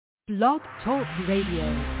Blog Talk Radio.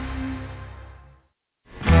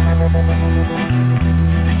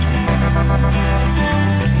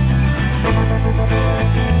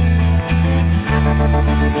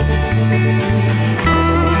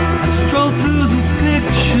 Stroll through the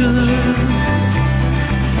pictures,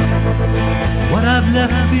 what I've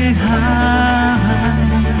left behind.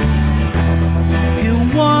 Here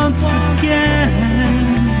once again,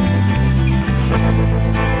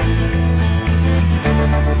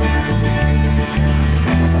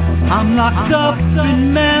 I'm locked up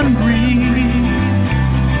in memories,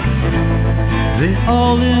 they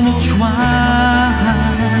all intertwine.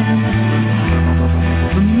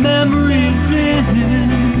 The memories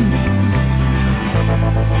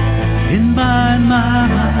in my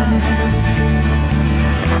mind.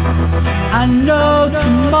 I know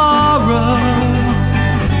tomorrow,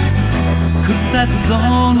 'cause that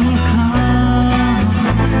dawn will come.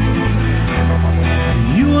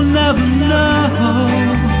 You will never know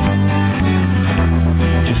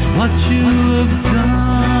just what you have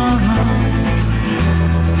done.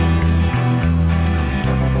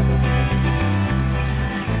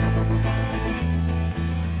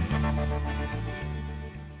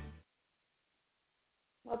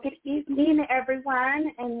 Well, good evening,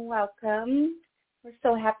 everyone, and welcome. We're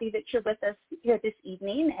so happy that you're with us here this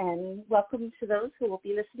evening, and welcome to those who will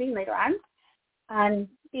be listening later on. On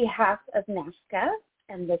behalf of NAASCA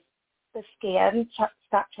and the SCAN,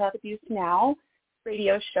 Stop Child Abuse Now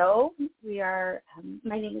radio show,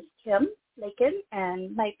 my name is Kim Lakin,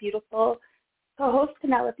 and my beautiful co-host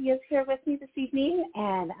Penelope is here with me this evening,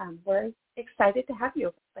 and we're excited to have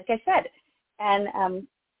you, like I said. And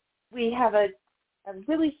we have a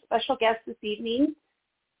really special guest this evening,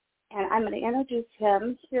 and I'm going to introduce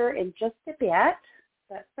him here in just a bit.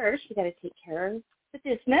 But first, we got to take care of the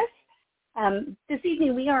business. This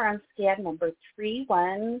evening, we are on SCAN number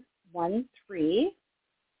 3113,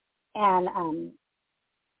 and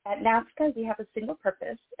at NAASCA, we have a single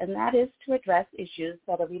purpose, and that is to address issues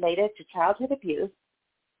that are related to childhood abuse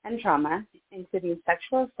and trauma, including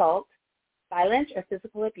sexual assault, violent or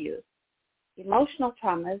physical abuse, emotional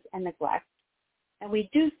traumas, and neglect. And we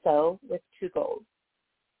do so with two goals.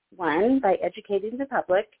 One, by educating the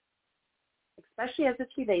public, especially as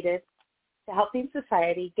it's related to helping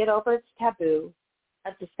society get over its taboo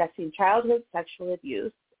of discussing childhood sexual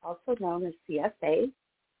abuse, also known as CSA,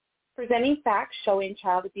 presenting facts showing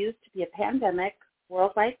child abuse to be a pandemic,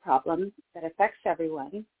 worldwide problem that affects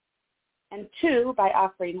everyone. And two, by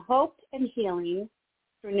offering hope and healing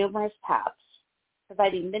through numerous paths,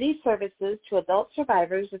 providing many services to adult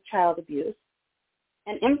survivors of child abuse,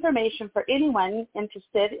 and information for anyone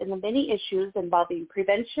interested in the many issues involving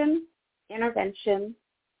prevention, intervention,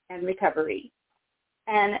 and recovery.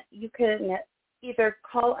 And you can either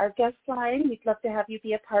call our guest line. We'd love to have you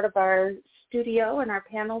be a part of our studio and our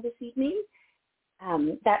panel this evening.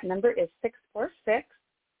 That number is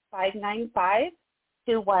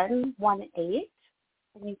 646-595-2118.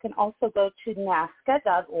 And you can also go to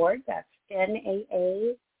NAASCA.org. That's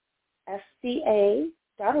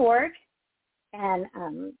NAASCA.org.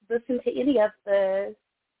 And listen to any of the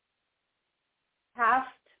past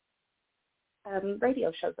radio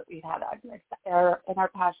shows that we've had on in our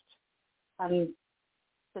past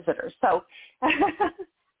visitors. So,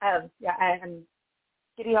 I'm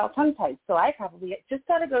getting all tongue-tied, so I probably just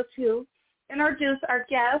got to go to introduce our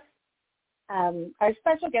guest. Our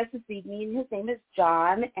special guest this evening, his name is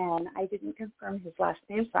John, and I didn't confirm his last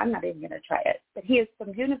name, so I'm not even going to try it. But he is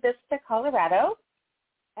from Buena Vista, Colorado.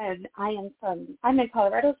 And I'm in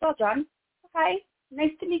Colorado as well, John. Hi,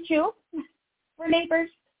 nice to meet you. We're neighbors.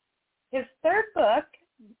 His third book,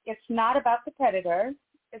 It's Not About the Predator,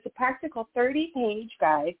 is a practical 30-page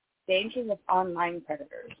guide, Dangers of Online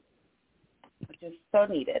Predators, which is so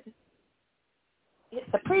needed.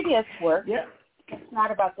 The previous work, It's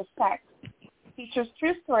Not About the Sex, features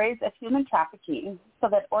true stories of human trafficking so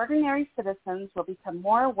that ordinary citizens will become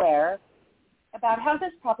more aware about how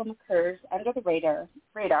this problem occurs under the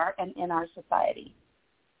radar and in our society.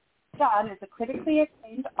 John is a critically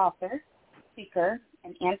acclaimed author, speaker,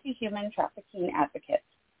 and anti-human trafficking advocate.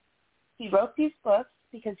 He wrote these books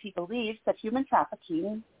because he believes that human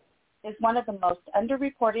trafficking is one of the most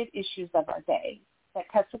underreported issues of our day that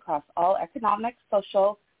cuts across all economic,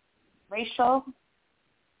 social, racial,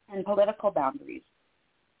 and political boundaries.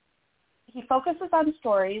 He focuses on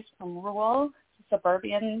stories from rural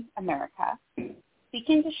suburban America,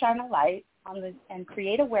 seeking to shine a light on and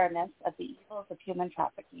create awareness of the evils of human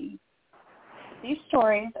trafficking. These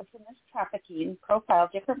stories of human trafficking profile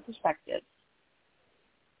different perspectives.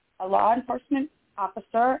 A law enforcement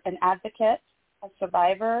officer, an advocate, a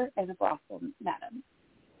survivor, and a brothel madam.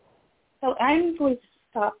 So I'm going to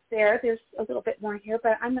stop there. There's a little bit more here,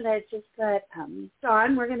 but I'm going to just let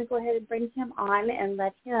John, we're going to go ahead and bring him on and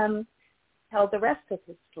let him tell the rest of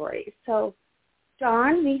his story. So,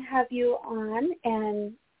 John, we have you on,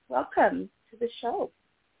 and welcome to the show.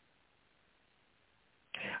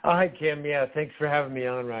 Hi, Kim. Yeah, thanks for having me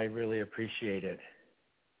on. I really appreciate it.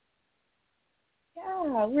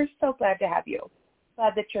 Yeah, we're so glad to have you.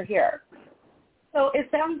 Glad that you're here. So it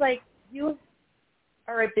sounds like you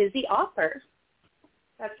are a busy author.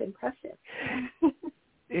 That's impressive.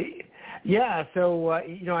 Yeah, so,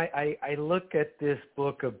 I look at this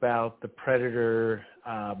book about the predator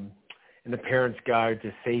and the Parent's Guide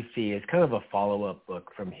to Safety as kind of a follow-up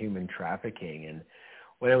book from human trafficking. And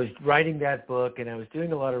when I was writing that book and I was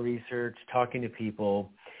doing a lot of research, talking to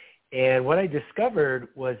people, and what I discovered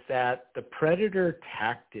was that the predator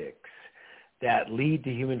tactics that lead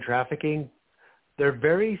to human trafficking, they're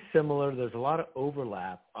very similar. There's a lot of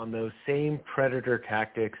overlap on those same predator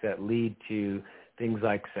tactics that lead to things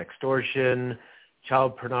like sextortion,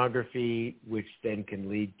 child pornography, which then can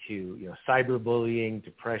lead to cyberbullying,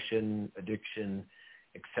 depression, addiction,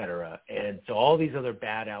 et cetera. And so all these other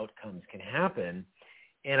bad outcomes can happen.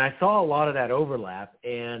 And I saw a lot of that overlap,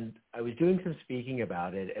 and I was doing some speaking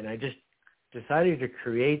about it, and I just decided to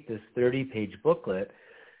create this 30-page booklet,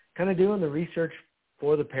 kind of doing the research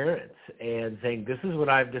for the parents and saying, this is what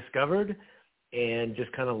I've discovered, and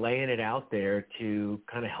just kind of laying it out there to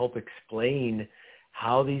kind of help explain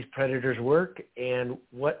how these predators work and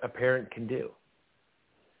what a parent can do.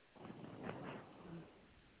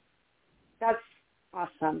 That's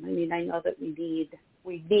awesome. I mean, I know that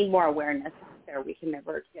we need more awareness out there. We can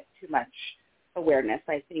never get too much awareness.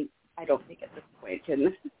 I don't think at this point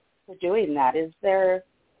in for doing that. Is there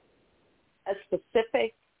a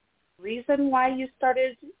specific reason why you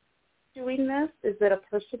started doing this? Is it a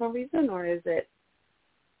personal reason, or is it?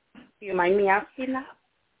 Do you mind me asking that?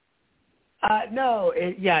 No,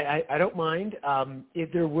 I don't mind.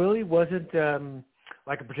 There really wasn't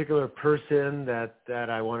like a particular person that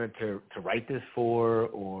I wanted to write this for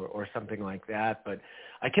or something like that, but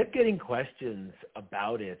I kept getting questions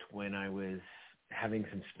about it when I was having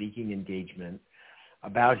some speaking engagement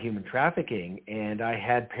about human trafficking, and I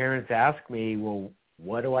had parents ask me, well,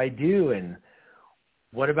 what do I do, and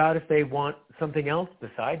what about if they want something else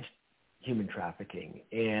besides human trafficking?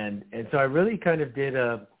 And so I really kind of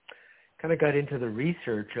got into the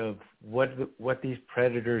research of what these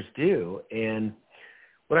predators do. And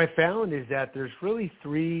what I found is that there's really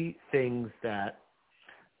three things that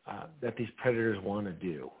these predators want to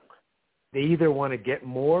do. They either want to get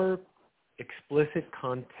more explicit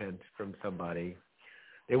content from somebody,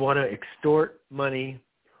 they want to extort money,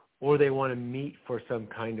 or they want to meet for some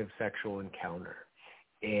kind of sexual encounter.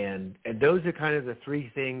 And those are kind of the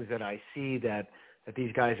three things that I see that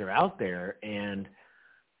these guys are out there. And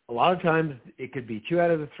a lot of times it could be 2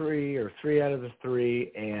 out of the 3 or 3 out of the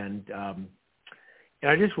 3. And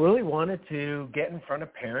I just really wanted to get in front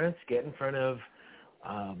of parents, get in front of,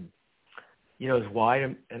 as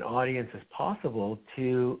wide an audience as possible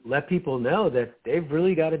to let people know that they've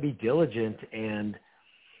really got to be diligent and,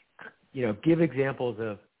 give examples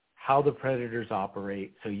of how the predators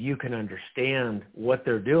operate so you can understand what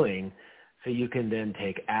they're doing so you can then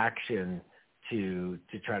take action to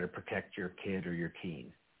try to protect your kid or your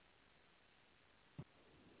teen.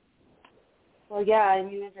 Well, yeah, I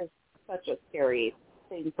mean, it is such a scary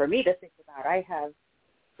thing for me to think about. I have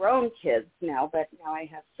grown kids now, but now I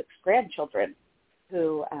have 6 grandchildren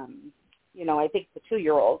who, I think the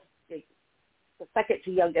 2-year-old, the second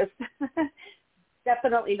to youngest,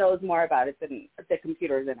 definitely knows more about it than the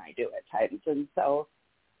computer than I do at times. And so,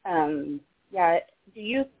 do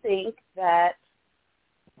you think that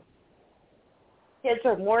kids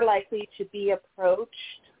are more likely to be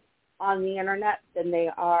approached on the internet than they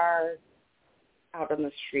are out on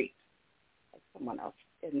the street by someone else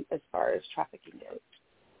as far as trafficking goes?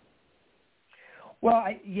 Well,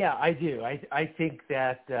 I do. I think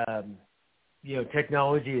that,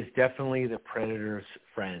 technology is definitely the predator's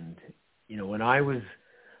friend. When I was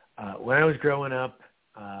growing up,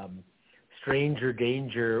 stranger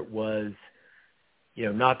danger was,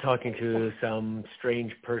 not talking to some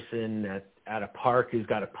strange person at a park who's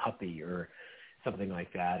got a puppy or something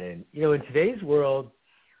like that. And, in today's world,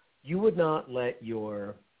 you would not let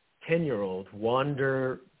your 10-year-old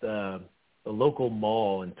wander the local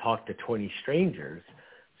mall and talk to 20 strangers.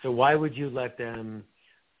 So why would you let them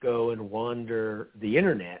go and wander the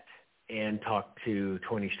internet and talk to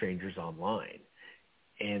 20 strangers online?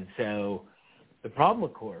 And so the problem,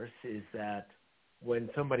 of course, is that when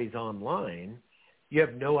somebody's online, you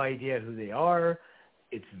have no idea who they are.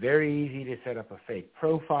 it's very easy to set up a fake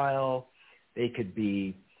profile. They could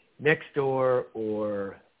be next door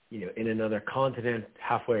or, in another continent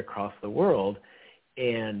halfway across the world,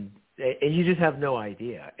 and you just have no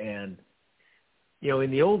idea. And,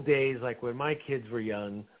 in the old days, like when my kids were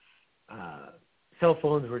young, cell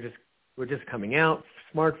phones were just coming out.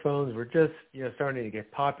 Smartphones were just, starting to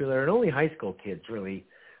get popular, and only high school kids really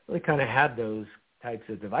kind of had those types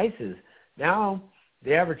of devices. Now,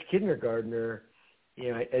 the average kindergartner,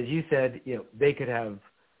 as you said, they could have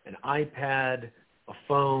an iPad, a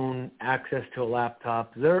phone, access to a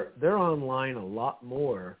laptop. They're online a lot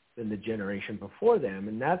more than the generation before them,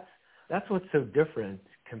 and that's what's so different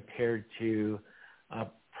compared to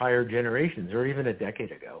prior generations or even a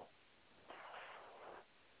decade ago.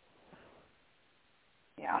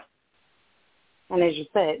 Yeah. And as you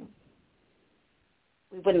said,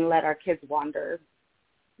 we wouldn't let our kids wander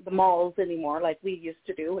the malls anymore like we used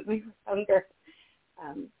to do when we were younger,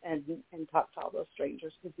 and talk to all those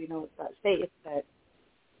strangers because we know it's not safe.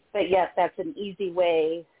 But yes, that's an easy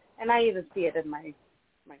way, and I even see it in my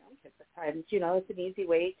own kids at times. It's an easy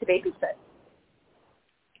way to babysit.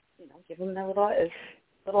 Give them a little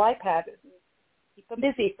iPad and keep them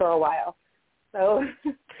busy for a while. So,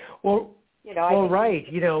 right.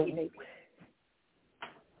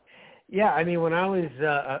 Yeah, I mean, when I was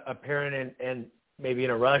a parent and maybe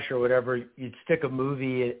in a rush or whatever, you'd stick a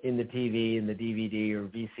movie in the TV, in the DVD or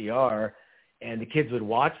VCR, and the kids would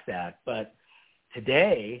watch that. But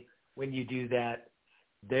today, when you do that,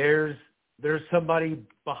 there's somebody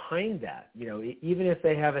behind that. Even if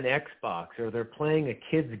they have an Xbox or they're playing a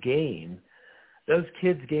kid's game, those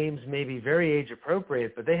kids' games may be very age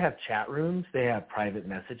appropriate, but they have chat rooms, they have private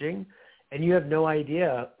messaging, and you have no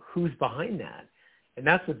idea who's behind that. And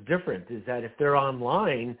that's what's different, is that if they're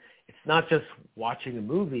online, it's not just watching a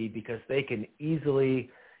movie, because they can easily,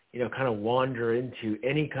 kind of wander into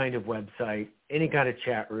any kind of website, any kind of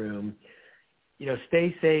chat room.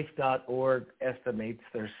 StaySafe.org estimates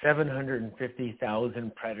there's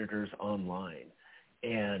 750,000 predators online.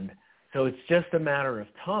 And so it's just a matter of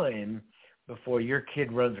time before your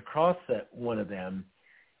kid runs across one of them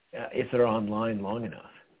if they're online long enough.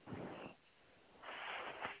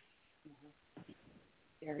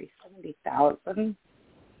 Gary, 70,000.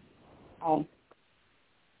 Oh.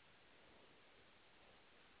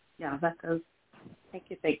 Yeah, that does make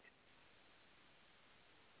you think.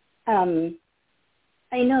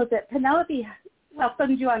 I know that Penelope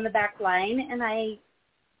welcomed you on the back line, and I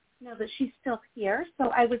know that she's still here, so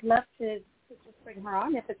I would love to just bring her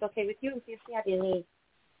on, if it's okay with you, and see if she had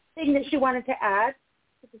anything that she wanted to add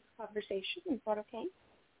to this conversation. Is that okay?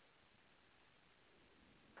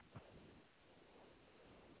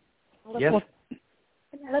 Yes.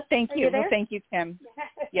 Thank you. Well, thank you, Kim.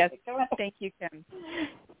 Yes, thank you, Kim.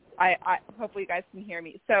 I hopefully you guys can hear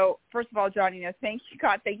me. So first of all, John, thank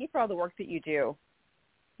you for all the work that you do,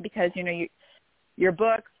 because your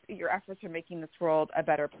books, your efforts are making this world a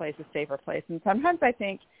better place, a safer place. And sometimes I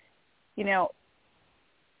think, we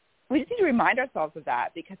just need to remind ourselves of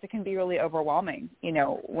that, because it can be really overwhelming,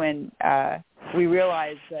 when we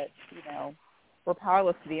realize that, we're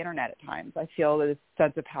powerless to the internet at times. I feel this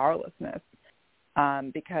sense of powerlessness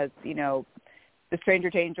because, the stranger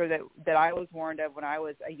danger that I was warned of when I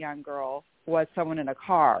was a young girl was someone in a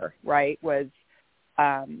car, right, was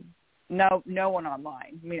no one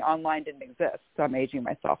online. I mean, online didn't exist, so I'm aging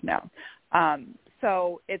myself now.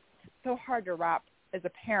 So it's so hard to wrap, as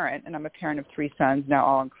a parent, and I'm a parent of 3 sons now,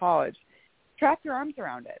 all in college, wrap your arms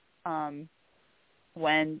around it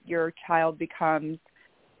when your child becomes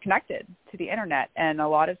connected to the internet. And a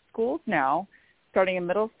lot of schools now, starting in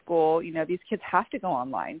middle school, these kids have to go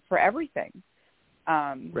online for everything.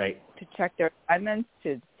 Right. To check their assignments,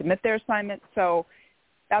 to submit their assignments. So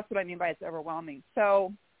that's what I mean by it's overwhelming.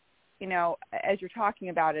 So, as you're talking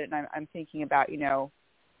about it, and I'm thinking about,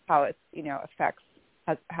 how it,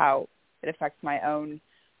 how it affects my own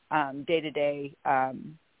day-to-day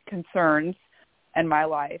concerns and my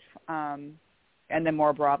life, and then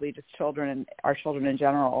more broadly just children and our children in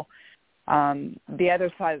general. The other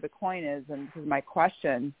side of the coin is, and this is my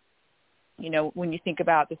question, when you think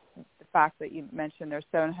about the fact that you mentioned there's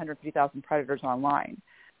 750,000 predators online,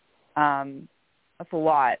 that's a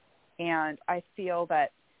lot. And I feel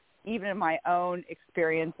that even in my own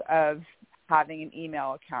experience of having an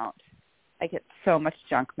email account, I get so much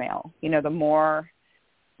junk mail. The more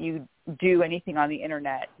you do anything on the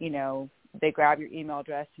internet, they grab your email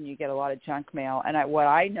address and you get a lot of junk mail. And what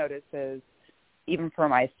I notice is, even for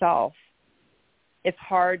myself, it's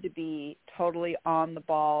hard to be totally on the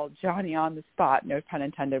ball, Johnny on the spot, no pun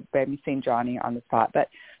intended by me saying Johnny on the spot, but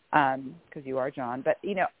because you are John, but,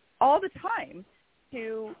 all the time,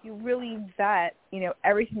 to really vet,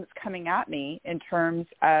 everything that's coming at me in terms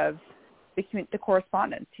of the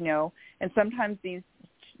correspondence, and sometimes these,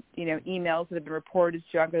 emails that have been reported as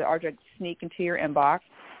junk are just sneak into your inbox.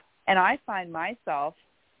 And I find myself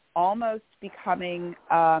almost becoming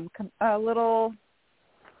a little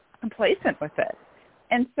complacent with it.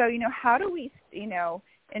 And so, how do we,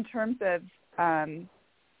 in terms of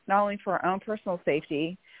not only for our own personal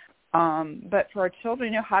safety, but for our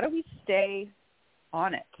children, how do we stay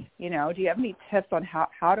on it? Do you have any tips on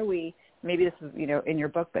how do we, maybe this is, in your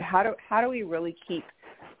book, but how do we really keep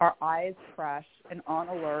our eyes fresh and on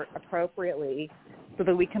alert appropriately so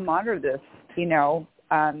that we can monitor this,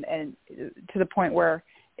 and to the point where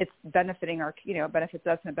it's benefiting our, benefits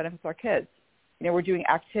us and it benefits our kids. We're doing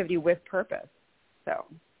activity with purpose. So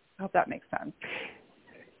I hope that makes sense.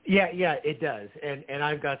 Yeah, it does. And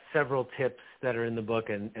I've got several tips that are in the book,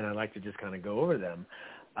 and I'd like to just kind of go over them.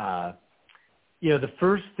 The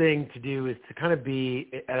first thing to do is to kind of be,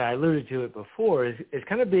 and I alluded to it before, is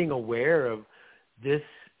kind of being aware of this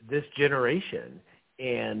generation.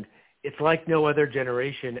 And it's like no other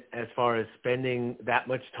generation as far as spending that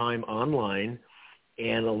much time online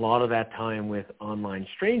and a lot of that time with online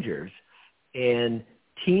strangers. And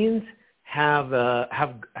teens have a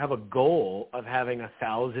goal of having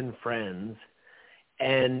 1,000 friends,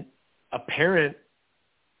 and a parent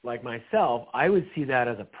like myself, I would see that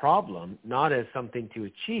as a problem, not as something to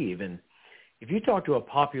achieve. And if you talk to a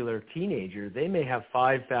popular teenager, they may have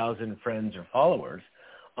 5,000 friends or followers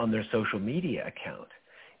on their social media account.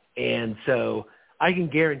 And so I can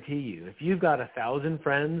guarantee you, if you've got 1,000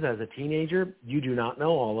 friends as a teenager, you do not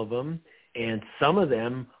know all of them, and some of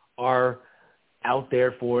them are out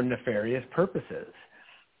there for nefarious purposes.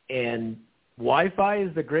 And Wi-Fi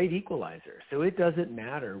is the great equalizer. So it doesn't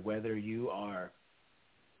matter whether you are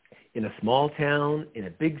in a small town, in a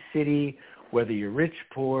big city, whether you're rich,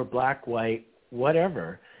 poor, black, white,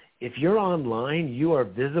 whatever. If you're online, you are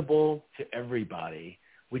visible to everybody,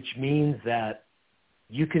 which means that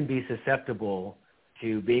you can be susceptible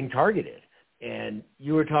to being targeted. And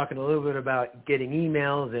you were talking a little bit about getting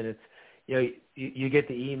emails, and it's, you get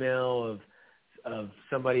the email of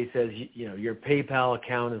somebody says, your PayPal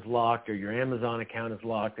account is locked or your Amazon account is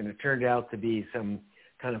locked, and it turned out to be some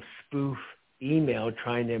kind of spoof email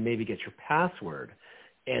trying to maybe get your password.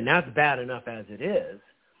 And that's bad enough as it is.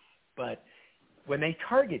 But when they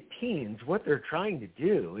target teens, what they're trying to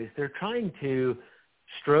do is they're trying to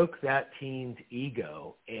stroke that teen's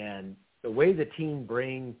ego. And the way the teen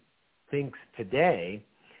brain thinks today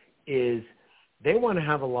is they want to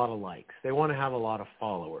have a lot of likes. They want to have a lot of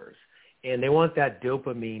followers. And they want that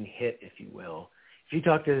dopamine hit, if you will. If you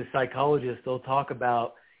talk to the psychologists, they'll talk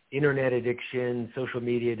about internet addiction, social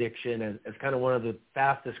media addiction as kind of one of the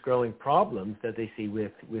fastest growing problems that they see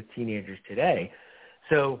with teenagers today.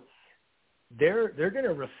 So they're going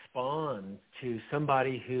to respond to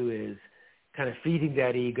somebody who is kind of feeding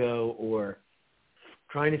that ego or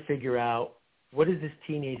trying to figure out, what does this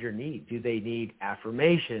teenager need? Do they need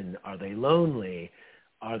affirmation? Are they lonely?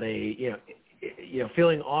 Are they,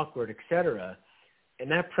 feeling awkward, et cetera?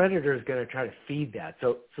 And that predator is going to try to feed that.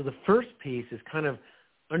 So the first piece is kind of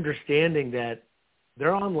understanding that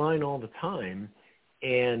they're online all the time,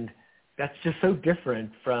 and that's just so different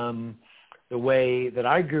from the way that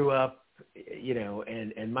I grew up,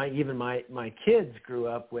 and my kids grew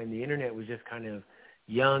up when the internet was just kind of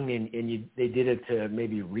young, and they did it to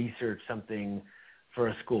maybe research something for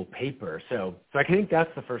a school paper. So I think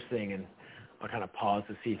that's the first thing, and I'll kind of pause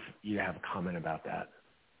to see if you have a comment about that.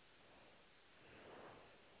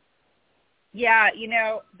 Yeah,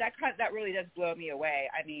 that really does blow me away.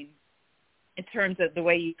 I mean, in terms of the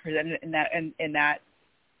way you presented it in that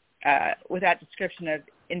with that description of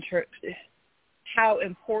how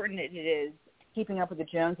important it is keeping up with the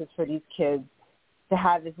Joneses for these kids to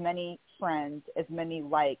have as many friends, as many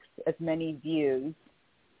likes, as many views.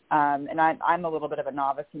 And I'm a little bit of a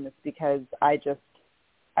novice in this because I do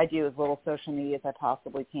as little social media as I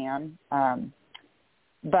possibly can.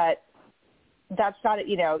 But that's got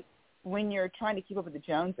to, when you're trying to keep up with the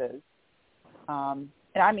Joneses, and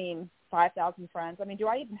I mean 5,000 friends. I mean,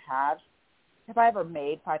 have I ever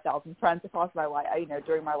made 5,000 friends across my life?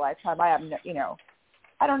 During my lifetime, I have,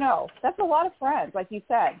 I don't know. That's a lot of friends, like you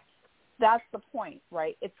said. That's the point,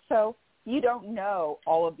 right? It's so you don't know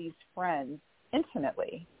all of these friends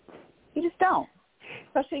intimately. You just don't,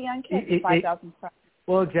 especially young kids with 5,000 friends.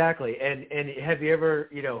 Well, exactly. And have you ever,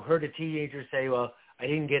 heard a teenager say, well, I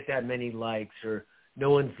didn't get that many likes, or no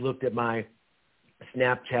one's looked at my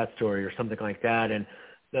Snapchat story or something like that. And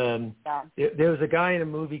there was a guy in a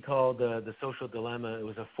movie called The Social Dilemma. It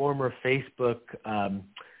was a former Facebook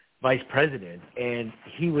vice president, and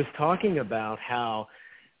he was talking about how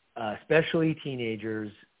especially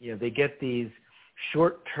teenagers, they get these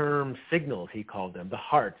short-term signals, he called them, the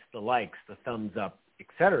hearts, the likes, the thumbs up,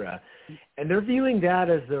 etc. And they're viewing that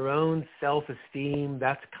as their own self-esteem.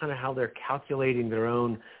 That's kind of how they're calculating their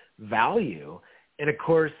own value. And, of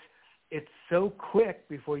course, it's so quick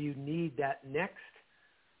before you need that next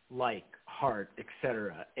like, heart,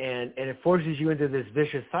 etc. And it forces you into this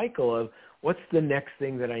vicious cycle of what's the next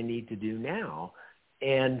thing that I need to do now?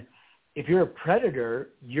 And if you're a predator,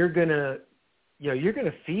 you're gonna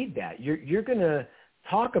feed that. You're gonna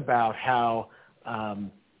talk about how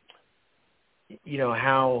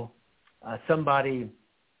somebody,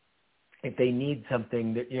 if they need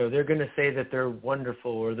something, that they're gonna say that they're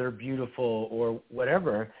wonderful or they're beautiful or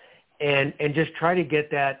whatever, and just try to get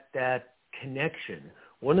that connection.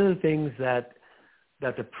 One of the things that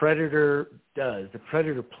the predator does, the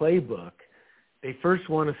predator playbook, they first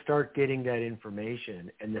want to start getting that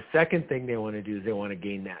information. And the second thing they want to do is they want to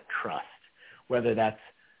gain that trust, whether that's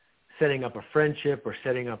setting up a friendship or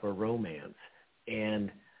setting up a romance.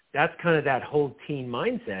 And that's kind of that whole teen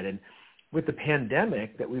mindset. And with the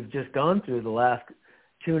pandemic that we've just gone through the last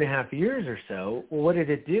 2.5 years or so, well, what did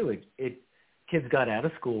it do? Kids got out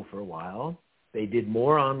of school for a while. They did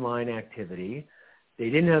more online activity. They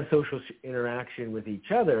didn't have social interaction with each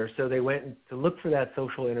other, so they went to look for that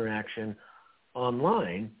social interaction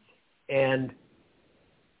online. And,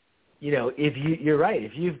 you're right,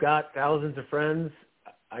 if you've got thousands of friends,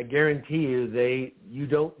 I guarantee you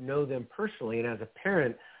don't know them personally. And as a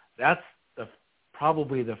parent, that's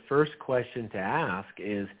probably the first question to ask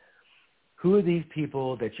is, who are these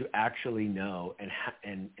people that you actually know,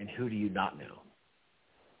 and who do you not know?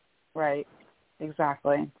 Right,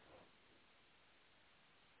 exactly.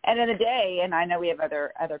 And in the day, and I know we have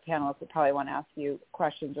other panelists that probably want to ask you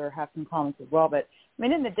questions or have some comments as well, but I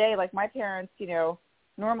mean, in the day, like my parents,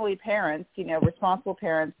 normally parents, responsible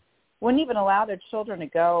parents wouldn't even allow their children to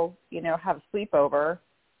go, have a sleepover,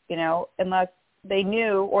 unless they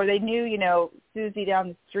knew, Susie down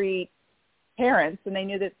the street parents, and they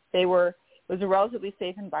knew that it was a relatively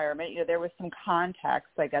safe environment. There was some context,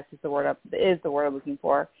 I guess is the word I'm looking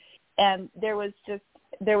for. And there was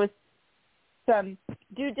some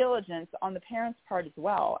due diligence on the parents' part as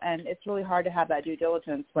well. And it's really hard to have that due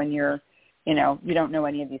diligence when you don't know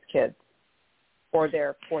any of these kids or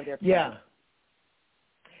their parents.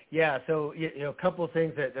 Yeah. So, a couple of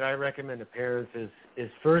things that I recommend to parents is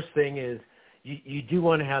first thing is you do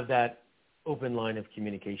want to have that open line of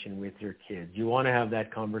communication with your kids. You want to have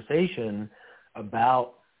that conversation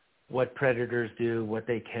about what predators do, what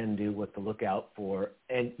they can do, what to look out for.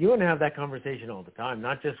 And you want to have that conversation all the time,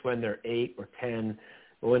 not just when they're 8 or 10,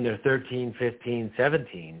 but when they're 13, 15,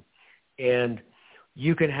 17. And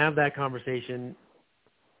you can have that conversation,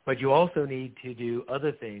 but you also need to do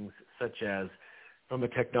other things, such as from a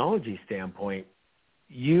technology standpoint,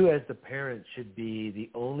 you as the parent should be the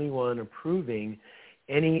only one approving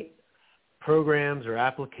any programs or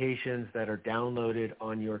applications that are downloaded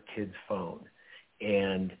on your kid's phone.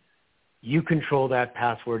 And you control that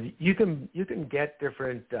password. You can get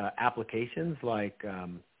different applications like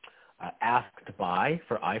Ask to Buy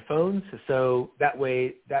for iPhones, so that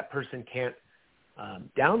way that person can't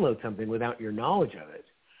download something without your knowledge of it.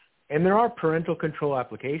 And there are parental control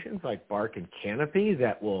applications like Bark and Canopy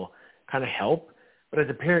that will kind of help. But as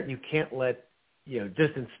a parent, you can't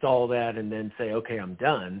just install that and then say, okay, I'm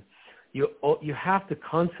done. You have to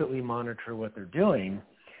constantly monitor what they're doing.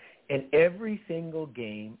 And every single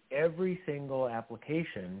game, every single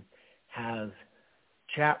application has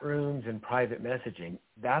chat rooms and private messaging.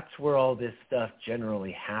 That's where all this stuff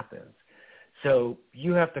generally happens. So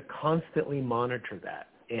you have to constantly monitor that.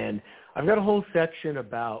 And I've got a whole section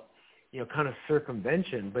about, kind of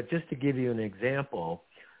circumvention, but just to give you an example,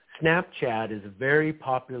 Snapchat is very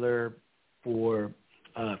popular for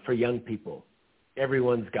young people.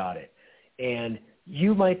 Everyone's got it. And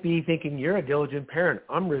you might be thinking you're a diligent parent.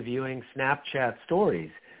 I'm reviewing Snapchat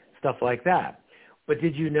stories, stuff like that. But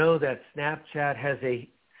did you know that Snapchat has a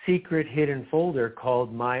secret hidden folder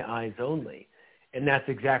called My Eyes Only? And that's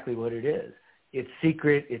exactly what it is. It's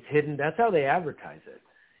secret. It's hidden. That's how they advertise it.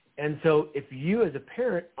 And so if you as a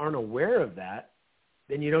parent aren't aware of that,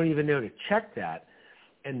 then you don't even know to check that.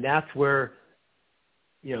 And that's where,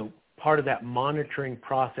 part of that monitoring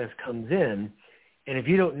process comes in. And if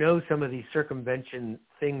you don't know some of these circumvention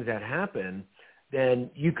things that happen,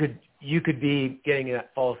 then you could be getting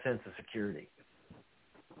that false sense of security.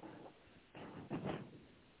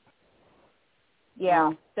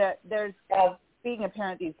 Yeah, there's being a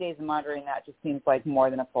parent these days and monitoring that just seems like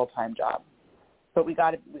more than a full-time job. But we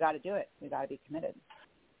got to do it. We got to be committed.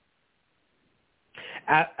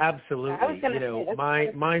 Absolutely. I was going to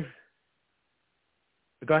say my.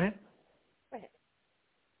 Go ahead.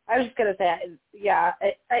 I was just going to say, yeah,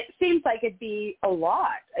 it seems like it'd be a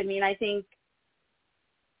lot. I mean, I think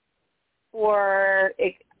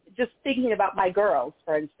just thinking about my girls,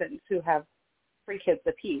 for instance, who have 3 kids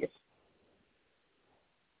apiece,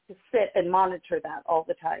 to sit and monitor that all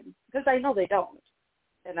the time, because I know they don't.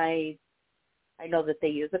 And I know that they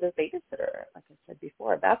use it as babysitter, like I said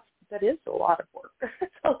before. That is a lot of work.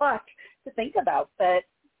 It's a lot to think about. But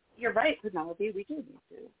you're right, Penelope, we do need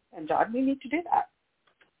to. And John, we need to do that.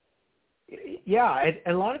 Yeah,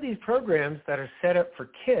 and a lot of these programs that are set up for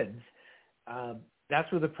kids,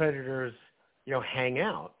 that's where the predators, hang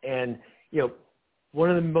out. And, one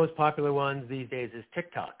of the most popular ones these days is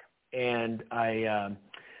TikTok. And I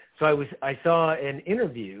saw an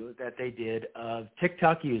interview that they did of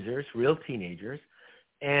TikTok users, real teenagers,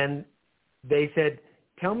 and they said,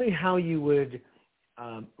 tell me how you would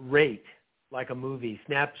rate like a movie,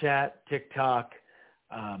 Snapchat, TikTok,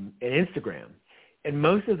 and Instagram. And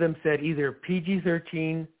most of them said either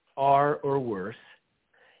PG-13, R, or worse.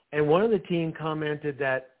 And one of the team commented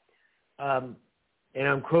that, and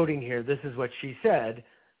I'm quoting here, this is what she said,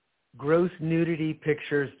 gross nudity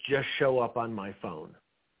pictures just show up on my phone.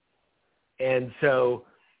 And so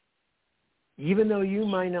even though you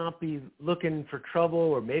might not be looking for trouble,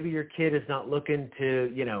 or maybe your kid is not looking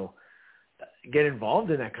to, get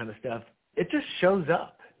involved in that kind of stuff, it just shows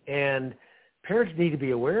up. And parents need to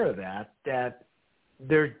be aware of that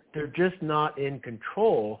they're just not in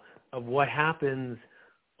control of what happens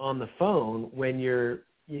on the phone when you're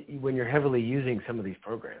heavily using some of these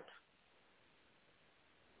programs.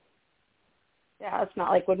 Yeah, it's not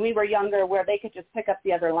like when we were younger where they could just pick up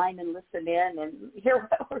the other line and listen in and hear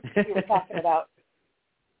what you were talking about.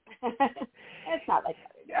 It's not like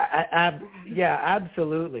that. Yeah,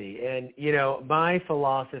 absolutely. And, my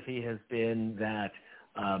philosophy has been that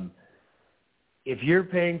if you're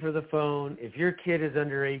paying for the phone, if your kid is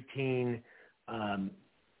under 18,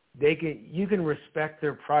 you can respect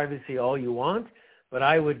their privacy all you want, but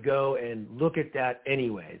I would go and look at that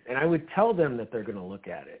anyways. And I would tell them that they're going to look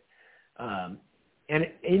at it.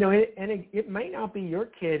 It might not be your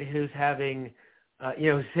kid who's having,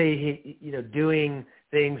 doing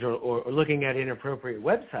things or looking at inappropriate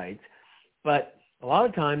websites, but a lot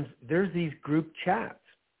of times there's these group chats.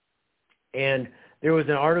 And there was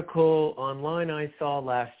an article online I saw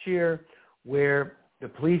last year where the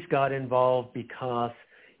police got involved because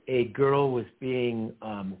a girl was being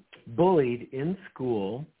bullied in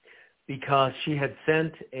school because she had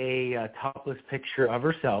sent a topless picture of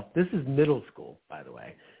herself. This is middle school, by the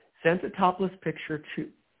way. Sent a topless picture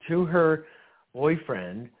to her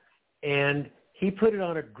boyfriend, and he put it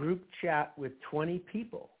on a group chat with 20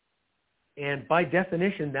 people. And by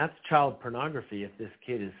definition, that's child pornography if this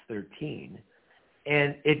kid is 13.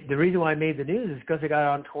 And the reason why I made the news is because it got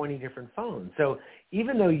on 20 different phones. So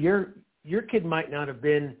even though your kid might not have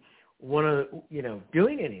been one of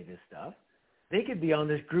doing any of this stuff, they could be on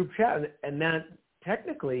this group chat, and that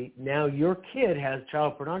technically now your kid has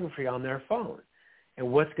child pornography on their phone. And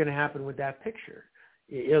what's going to happen with that picture?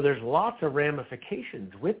 There's lots of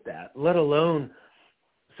ramifications with that, let alone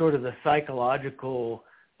sort of the psychological,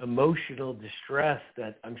 emotional distress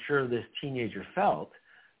that I'm sure this teenager felt.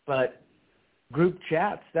 But group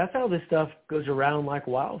chats, that's how this stuff goes around like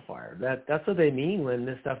wildfire. That's what they mean when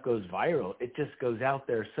this stuff goes viral. It just goes out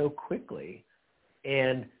there so quickly.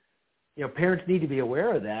 And, parents need to be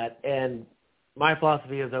aware of that. And my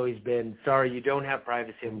philosophy has always been, sorry, you don't have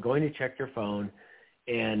privacy. I'm going to check your phone.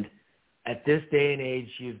 And at this day and age,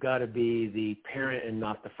 you've got to be the parent and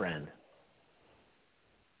not the friend.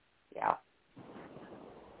 Yeah.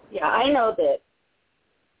 Yeah, I know that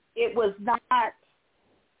it was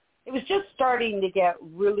just starting to get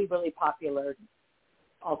really, really popular,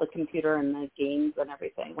 all the computer and the games and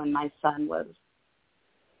everything, when my son was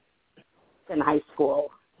in high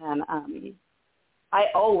school. And I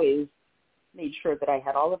always made sure that I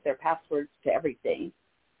had all of their passwords to everything.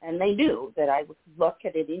 And they knew that I would look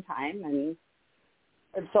at any time.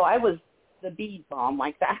 And so I was the bead bomb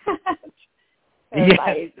like that. Yes.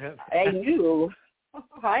 I knew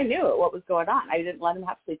what was going on. I didn't let them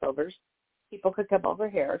have sleepovers. People could come over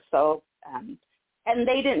here. So, and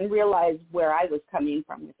they didn't realize where I was coming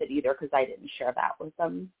from with it either, because I didn't share that with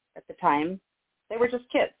them at the time. They were just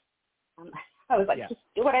kids. I was like, Just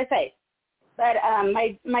do what I say. But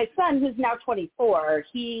my son, who's now 24,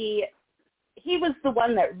 he was the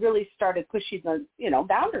one that really started pushing the,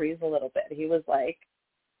 boundaries a little bit. He was like,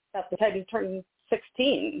 at the time he turned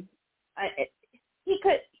 16,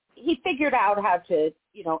 he figured out how to,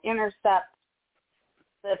 intercept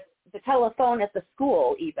the the telephone at the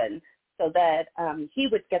school even, so that he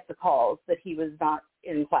would get the calls that he was not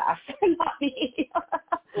in class and not me.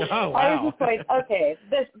 Oh, wow. I was just going, okay,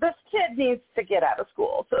 this kid needs to get out of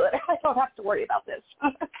school so that I don't have to worry about this.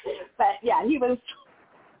 But yeah, he wasn't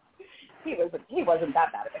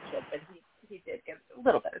that bad of a kid, but he did get a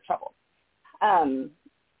little bit of trouble.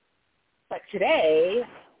 But today,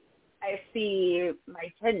 I see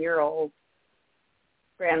my 10-year-old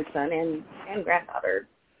grandson and granddaughter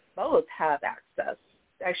both have access.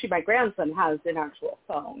 Actually, my grandson has an actual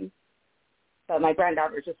phone, but my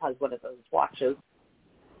granddaughter just has one of those watches.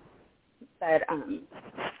 But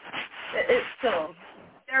it's still,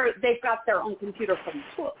 they've got their own computer from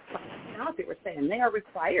school. Like Penelope was saying, they are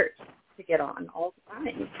required to get on all the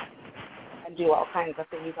time and do all kinds of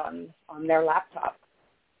things on their laptop.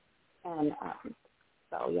 And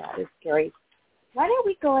so, yeah, it's scary. Why don't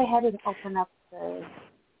we go ahead and open up the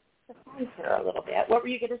phones here a little bit? What were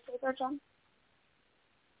you going to say there, John?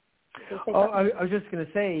 I was just going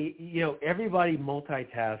to say, everybody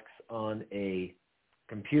multitasks on a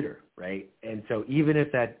computer, right? And so even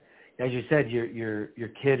if that, as you said, your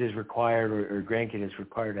kid is required or grandkid is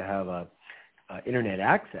required to have internet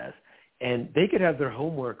access, and they could have their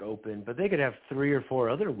homework open, but they could have 3 or 4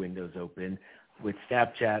 other windows open with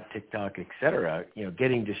Snapchat, TikTok, et cetera,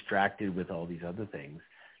 getting distracted with all these other things.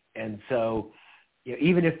 And so,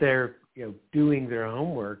 even if they're, doing their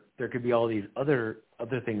homework, there could be all these other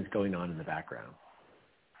things going on in the background.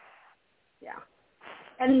 Yeah.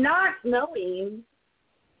 And not knowing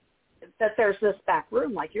that there's this back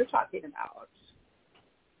room like you're talking about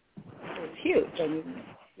is huge. And,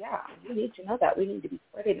 yeah, we need to know that. We need to be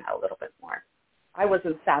spreading that a little bit more. I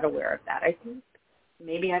wasn't that aware of that. I think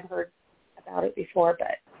maybe I've heard about it before,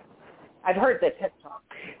 but I've heard that TikTok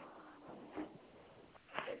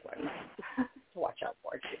is one to watch out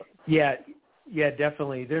for, too. Yeah,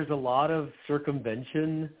 definitely. There's a lot of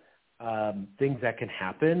circumvention things that can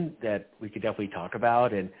happen that we could definitely talk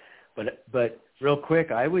about. But real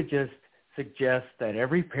quick, I would just suggest that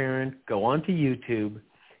every parent go onto YouTube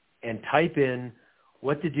and type in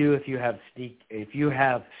what to do if you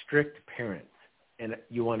have strict parents and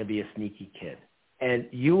you want to be a sneaky kid. And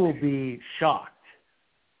you will be shocked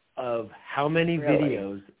of how many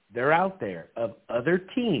videos there are out there of other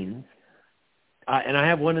teens. And I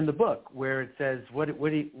have one in the book where it says what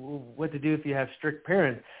to do if you have strict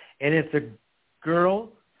parents. And it's a girl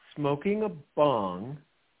smoking a bong.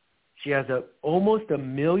 She has almost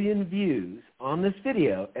 1 million views on this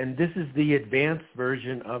video. And this is the advanced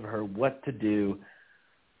version of her what to do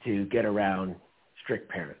to get around strict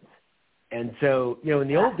parents. And so, in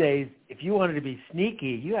the old days, if you wanted to be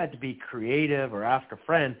sneaky, you had to be creative or ask a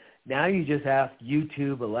friend. Now you just ask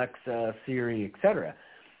YouTube, Alexa, Siri, etc.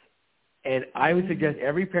 And I would suggest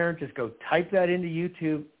every parent just go type that into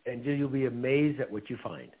YouTube, and you'll be amazed at what you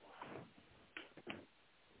find.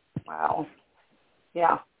 Wow.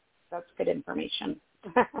 Yeah, that's good information.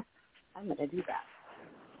 I'm going to do that.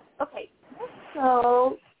 Okay,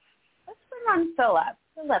 so let's bring on Philip.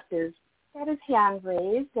 Philip has got his hand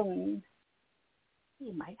raised, and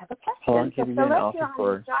he might have a question. How long have you been an author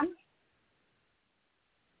for?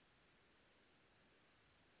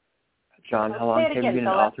 John, how long have you been an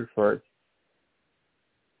author for?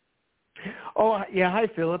 Oh, yeah. Hi,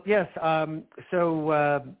 Philip. Yes.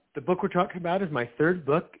 So the book we're talking about is my 3rd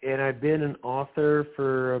book, and I've been an author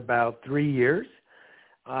for about 3 years.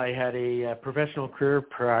 I had a professional career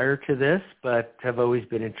prior to this, but have always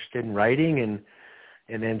been interested in writing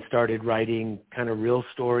and then started writing kind of real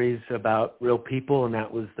stories about real people, and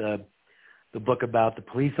that was the book about the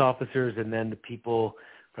police officers and then the people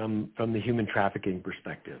from the human trafficking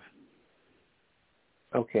perspective.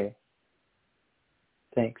 Okay.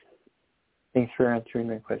 Thanks for answering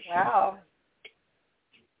my question. Wow.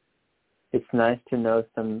 It's nice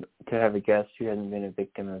to have a guest who hasn't been a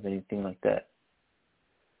victim of anything like that.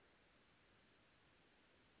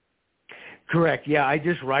 Correct. Yeah, I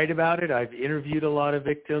just write about it. I've interviewed a lot of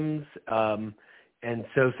victims, and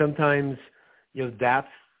so sometimes,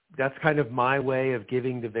 that's kind of my way of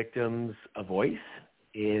giving the victims a voice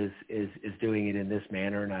is doing it in this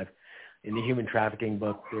manner. And in the human trafficking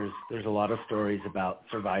book, there's a lot of stories about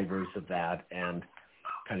survivors of that, and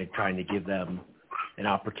kind of trying to give them an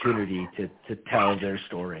opportunity to tell their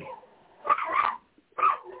story.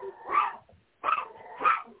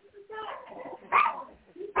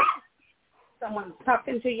 Someone's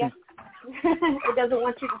talking to you. It doesn't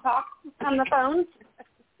want you to talk on the phone.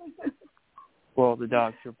 Well, the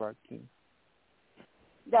dogs are barking.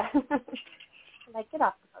 Like, get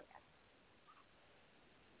off the phone.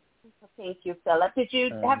 Thank you, Philip. Did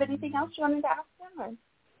you have anything else you wanted to ask him?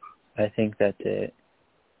 Or? I think that's it.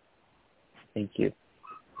 Thank you.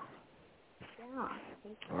 Yeah.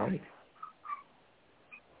 Thank you. All right.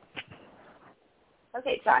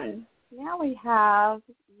 Okay, John. Now we have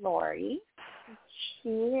Lori.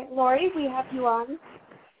 Lori, we have you on.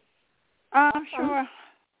 Sure.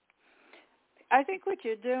 I think what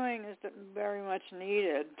you're doing is very much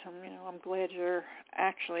needed. I'm glad you're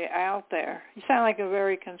actually out there. You sound like a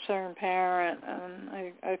very concerned parent, and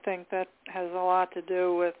I think that has a lot to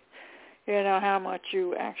do with, how much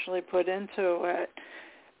you actually put into it.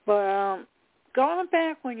 But going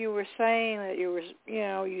back when you were saying that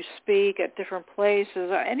you speak at different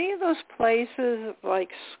places, are any of those places like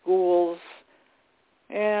schools?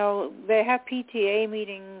 They have PTA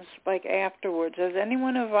meetings like afterwards. Has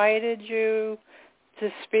anyone invited you to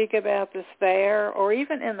speak about this there, or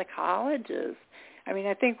even in the colleges? I mean,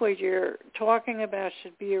 I think what you're talking about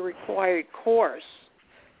should be a required course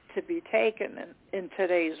to be taken in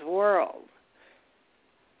today's world.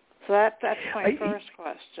 So that's my first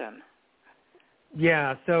question.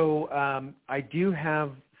 Yeah, so I do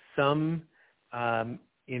have some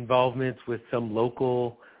involvements with some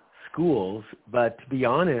local schools, but to be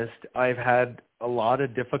honest, I've had a lot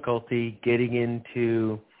of difficulty getting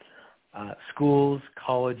into schools,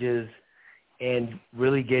 colleges, and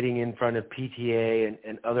really getting in front of PTA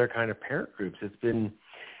and other kind of parent groups. It's been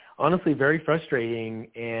honestly very frustrating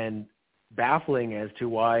and baffling as to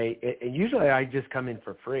why. And usually I just come in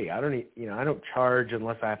for free. I don't charge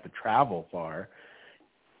unless I have to travel far.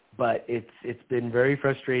 But it's been very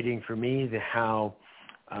frustrating for me how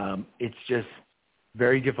it's just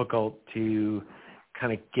very difficult to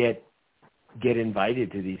kind of get invited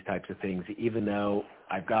to these types of things, even though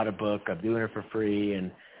I've got a book, I'm doing it for free, and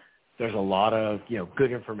there's a lot of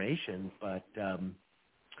good information. But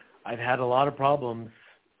I've had a lot of problems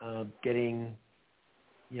getting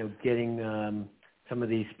some of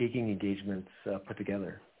these speaking engagements put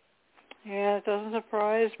together. Yeah, it doesn't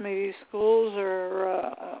surprise me. Schools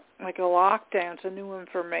are like a lockdown to new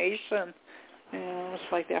information. It's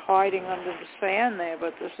like they're hiding under the sand there,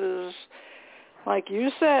 but this is, like you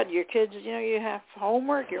said, your kids, you have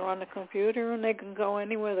homework, you're on the computer, and they can go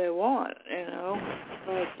anywhere they want,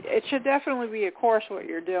 But it should definitely be a course what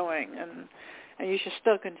you're doing, and you should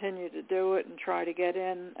still continue to do it and try to get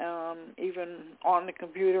in, even on the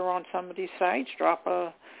computer on some of these sites. Drop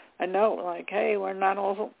a note like, hey, we're not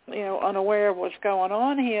all, unaware of what's going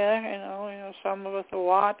on here. Some of us are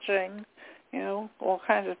watching. All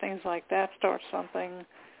kinds of things like that. Start something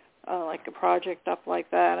like a project up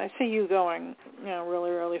like that. I see you going,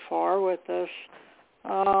 really, really far with this.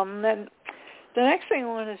 Then the next thing I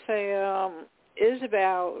want to say is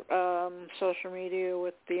about social media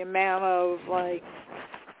with the amount of,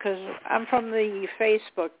 because I'm from the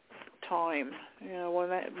Facebook time, when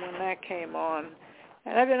that came on.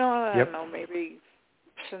 And I've been on, I don't know, maybe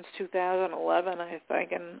since 2011, I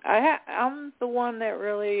think. And I'm the one that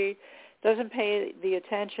really doesn't pay the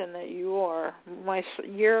attention that you are.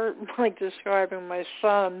 You're like describing my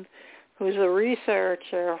son, who's a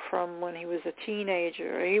researcher from when he was a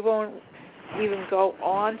teenager. He won't even go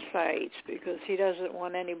on sites because he doesn't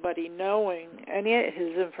want anybody knowing any of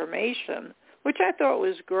his information, which I thought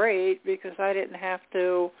was great because I didn't have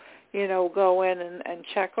to, go in and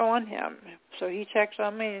check on him. So he checks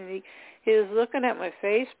on me, and he was looking at my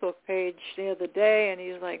Facebook page the other day, and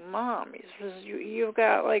he's like, Mom, he says, you've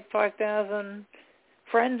got like 5,000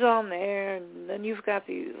 friends on there, and then you've got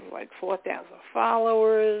these like 4,000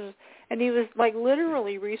 followers. And he was like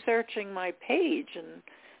literally researching my page and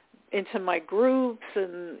into my groups,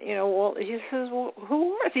 and, he says, well,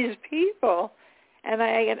 who are these people? And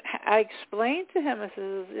I explained to him, I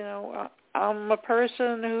says, I'm a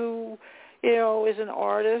person who, is an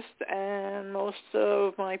artist, and most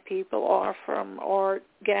of my people are from art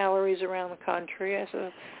galleries around the country. I said,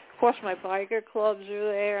 of course, my biker clubs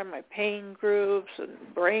are there, and my pain groups and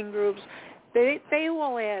brain groups. They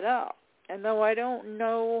all add up. And though I don't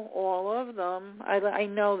know all of them, I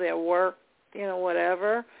know their work,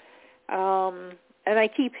 whatever. And I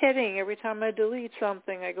keep hitting every time I delete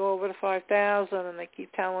something. I go over to 5,000, and they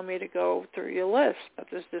keep telling me to go through your list, but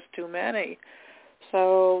there's just too many.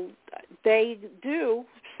 So they do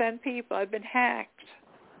send people. I've been hacked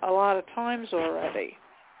a lot of times already.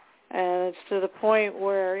 And it's to the point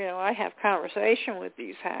where, I have conversation with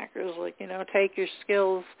these hackers, like, take your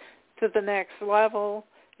skills to the next level,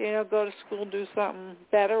 go to school, do something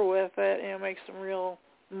better with it, make some real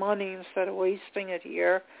money instead of wasting it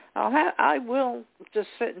here. I will just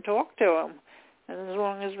sit and talk to them. And as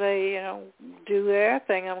long as they, do their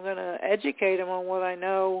thing, I'm going to educate them on what I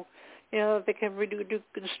know, that they can do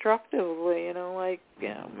constructively,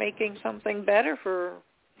 making something better for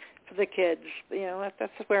for the kids.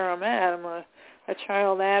 That's where I'm at. I'm a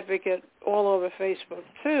child advocate all over Facebook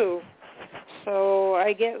too. So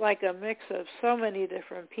I get like a mix of so many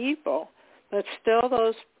different people, but still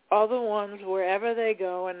those other ones, wherever they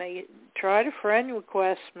go, and they try to friend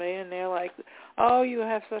request me, and they're like, oh, you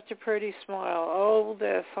have such a pretty smile. Oh,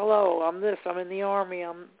 this, hello, I'm this, I'm in the Army,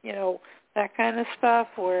 I'm, that kind of stuff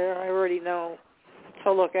where I already know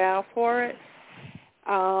to look out for it.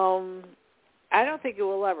 I don't think it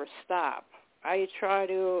will ever stop. I try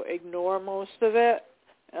to ignore most of it.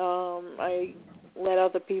 I let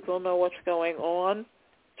other people know what's going on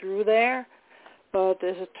through there. But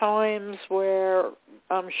there's times where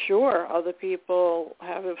I'm sure other people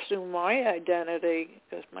have assumed my identity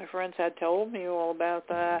because my friends had told me all about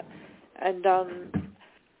that. And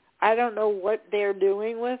I don't know what they're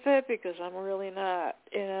doing with it because I'm really not,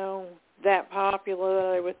 that popular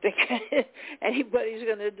that I would think anybody's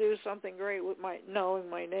going to do something great with knowing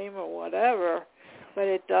my name or whatever. But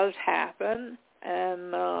it does happen.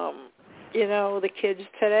 And, the kids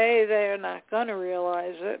today, they're not going to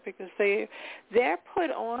realize it because they're put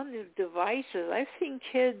on the devices. I've seen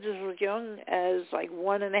kids as young as like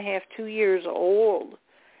 1.5, 2 years old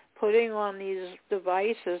putting on these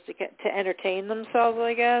devices to entertain themselves,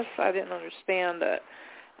 I guess. I didn't understand it.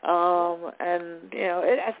 And,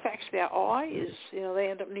 it affects their eyes. They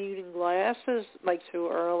end up needing glasses like too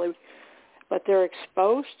early, but they're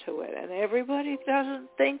exposed to it. And everybody doesn't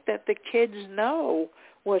think that the kids know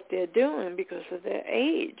what they're doing because of their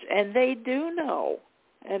age. And they do know.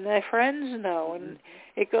 And their friends know. And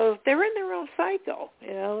it goes, they're in their own cycle.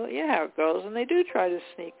 How it goes. And they do try to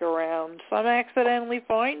sneak around. Some accidentally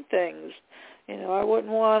find things. I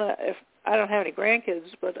wouldn't want to, if I don't have any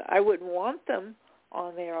grandkids, but I wouldn't want them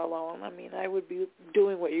on there alone. I mean, I would be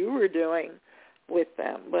doing what you were doing with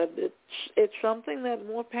them. But it's something that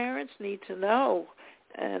more parents need to know.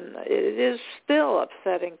 And it is still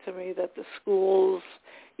upsetting to me that the schools,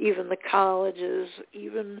 even the colleges,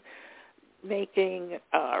 even making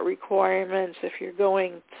requirements if you're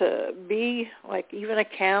going to be like even a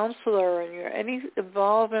counselor and any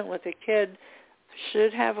involvement with a kid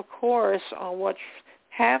should have a course on what's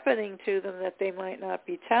happening to them that they might not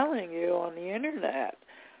be telling you on the internet.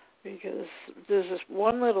 Because there's this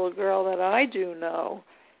one little girl that I do know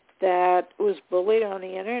that was bullied on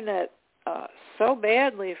the internet so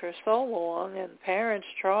badly for so long, and parents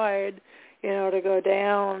tried, to go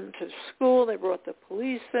down to school. They brought the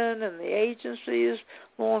police in and the agencies.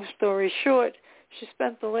 Long story short, she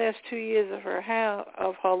spent the last 2 years of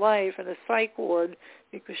her life in a psych ward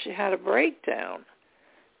because she had a breakdown.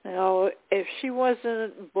 Now, if she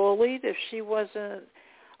wasn't bullied, if she wasn't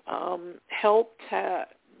helped to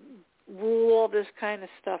rule all this kind of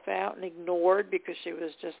stuff out and ignored because she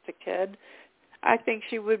was just a kid, I think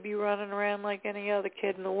she would be running around like any other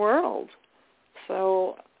kid in the world.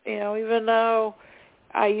 So, even though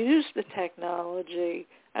I use the technology,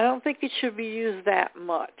 I don't think it should be used that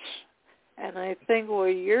much. And I think what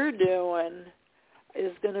you're doing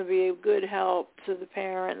is going to be a good help to the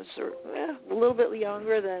parents or a little bit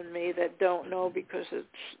younger than me that don't know because it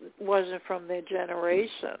wasn't from their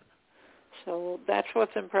generation. So that's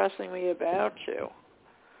what's impressing me about you.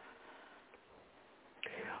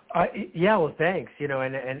 Yeah, well, thanks. And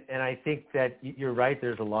I think that you're right.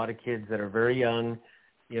 There's a lot of kids that are very young.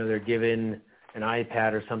 They're given an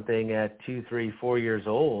iPad or something at 2, 3, 4 years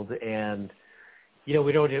old, and we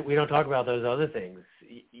don't talk about those other things.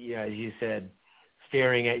 As you said,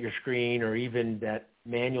 staring at your screen or even that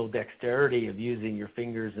manual dexterity of using your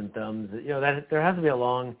fingers and thumbs. That there has to be a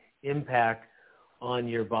long impact on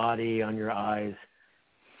your body, on your eyes,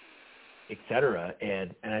 et cetera.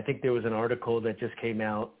 And I think there was an article that just came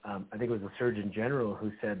out, I think it was the Surgeon General who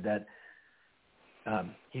said that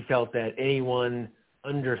he felt that anyone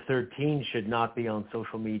under 13 should not be on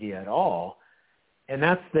social media at all. And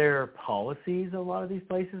that's their policies, a lot of these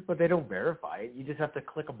places, but they don't verify it. You just have to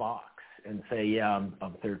click a box and say, yeah,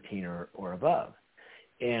 I'm 13 or above.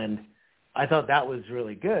 And I thought that was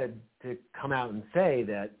really good to come out and say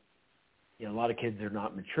that, a lot of kids are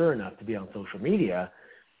not mature enough to be on social media.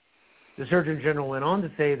 The Surgeon General went on to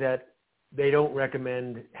say that they don't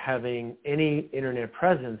recommend having any internet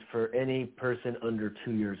presence for any person under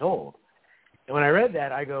 2 years old. And when I read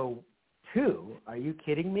that, I go, 2? Are you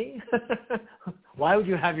kidding me? Why would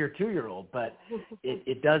you have your 2-year-old? But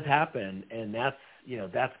it does happen, and that's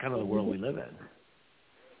kind of the world we live in.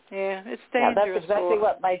 Yeah, it's dangerous. Yeah, that's exactly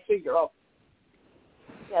what my 2-year-old.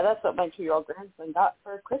 Yeah, that's what my 2-year-old grandson got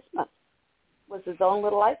for Christmas. Was his own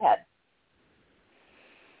little iPad,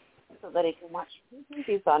 so that he can watch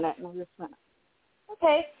movies on it. And I just went,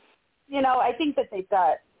 okay, I think that they've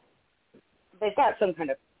got some kind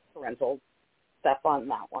of parental stuff on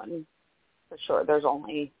that one for sure. There's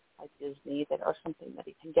only like Disney that or something that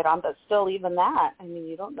he can get on, but still, even that, I mean,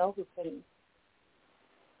 you don't know who can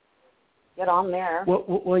get on there.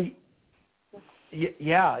 Well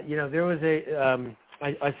yeah, you know, there was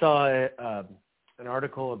I saw an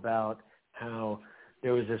article about how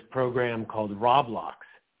there was this program called Roblox,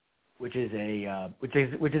 which is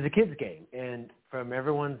a kids game, and from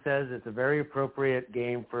everyone says it's a very appropriate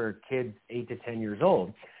game for kids 8 to 10 years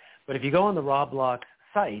old. But if you go on the Roblox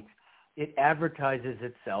site, it advertises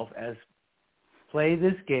itself as play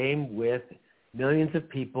this game with millions of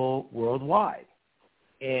people worldwide.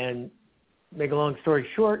 And make a long story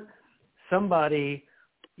short, somebody,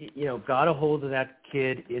 you know, got a hold of that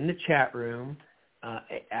kid in the chat room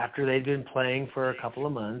after they'd been playing for a couple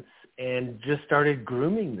of months and just started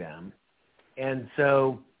grooming them. And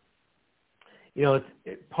so, you know,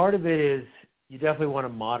 part of it is you definitely want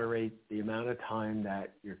to moderate the amount of time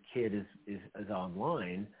that your kid is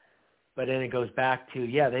online. But then it goes back to,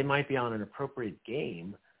 yeah, they might be on an appropriate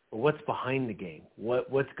game, but what's behind the game?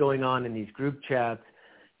 What's going on in these group chats?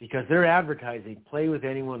 Because they're advertising play with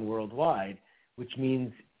anyone worldwide, which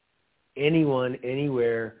means anyone,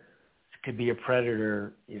 anywhere could be a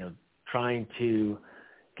predator, you know, trying to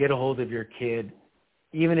get a hold of your kid,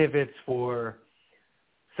 even if it's for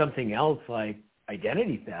something else like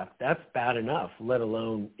identity theft. That's bad enough, let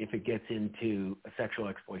alone if it gets into a sexual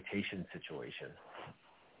exploitation situation.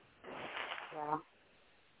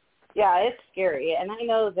 Yeah, it's scary. And I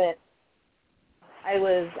know that I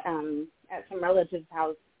was at some relative's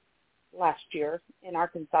house last year in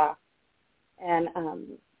Arkansas, and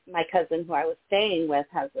my cousin who I was staying with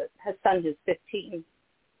has son who's 15.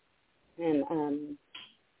 And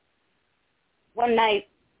one night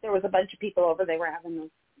there was a bunch of people over. They were having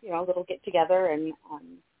a little get together, and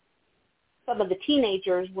some of the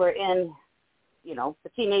teenagers were in, the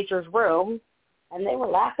teenagers' room, and they were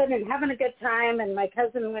laughing and having a good time. And my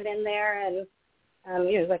cousin went in there, and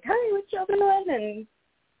he was like, "Hi, what y'all doing?" And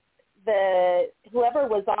whoever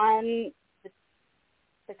was on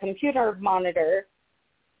the computer monitor,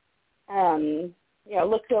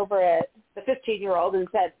 looked over at the 15-year-old and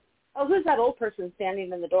said, "Oh, who's that old person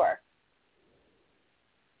standing in the door?"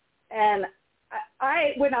 And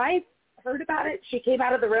when I heard about it, she came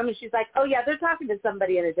out of the room and she's like, "Oh yeah, they're talking to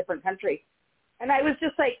somebody in a different country." And I was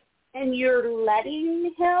just like, "And you're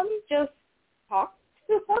letting him just talk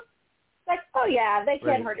to them?" Like, "Oh yeah, they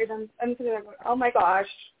can't hurt him." I'm thinking, "Oh my gosh,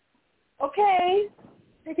 okay,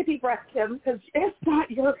 take a deep breath, Kim, because it's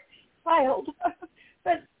not your child."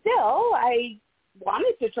 But still, I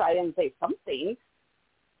wanted to try and say something,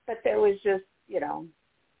 but there was just,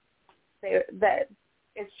 that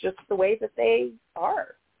it's just the way that they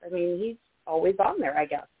are. I mean, he's always on there, I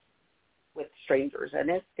guess, with strangers, and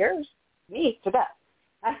it scares me to death.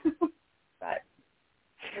 But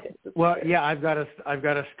well, yeah, I've got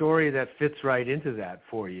a story that fits right into that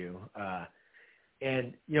for you.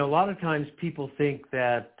 And a lot of times people think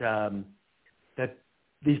that that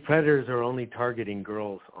these predators are only targeting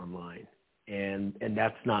girls online, and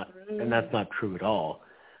that's not true at all.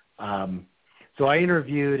 So I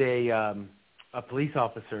interviewed a police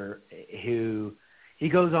officer who he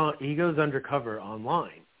goes undercover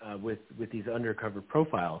online with these undercover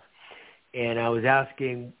profiles, and I was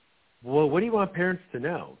asking, well, what do you want parents to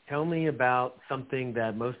know? Tell me about something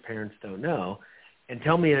that most parents don't know, and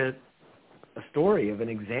tell me a story of an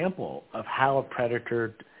example of how a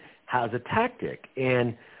predator has a tactic.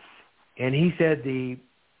 And he said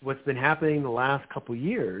what's been happening the last couple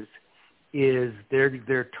years is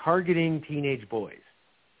they're targeting teenage boys.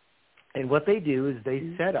 And what they do is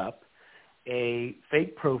they set up a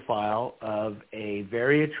fake profile of a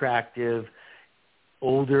very attractive,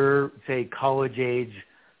 older, say college-age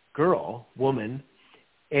woman,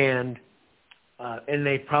 and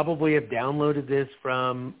they probably have downloaded this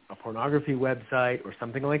from a pornography website or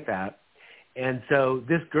something like that. And so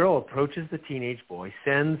this girl approaches the teenage boy,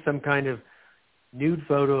 sends some kind of nude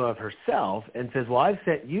photo of herself, and says, "Well, I've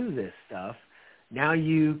sent you this stuff. Now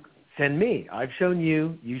you send me. I've shown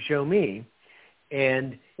you, you show me."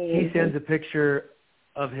 And he sends a picture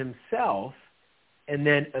of himself and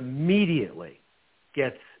then immediately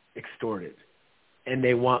gets extorted. And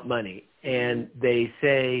they want money. And they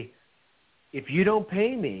say, "If you don't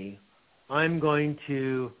pay me, I'm going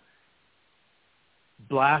to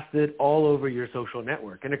blast it all over your social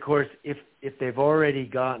network." And of course, if they've already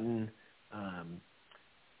gotten,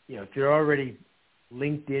 if they're already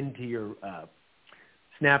linked into your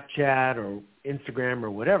Snapchat or Instagram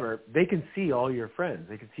or whatever, they can see all your friends.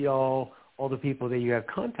 They can see all the people that you have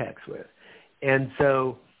contacts with. And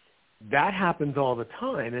so that happens all the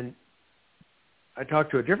time. And I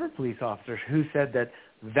talked to a different police officer who said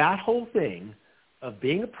that whole thing of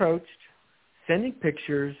being approached, sending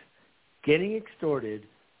pictures, getting extorted,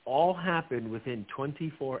 all happened within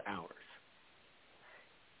 24 hours.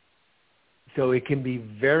 So it can be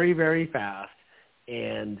very, very fast,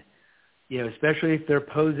 and especially if they're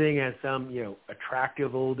posing as some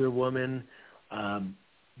attractive older woman,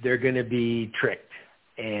 they're going to be tricked.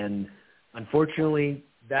 And unfortunately,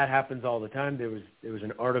 that happens all the time. There was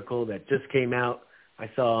an article that just came out I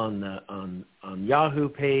saw on Yahoo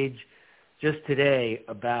page just today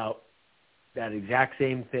about that exact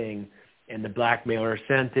same thing, and the blackmailer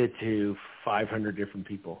sent it to 500 different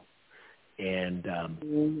people. And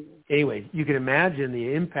anyway, you can imagine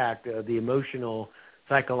the impact of the emotional,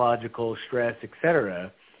 psychological stress,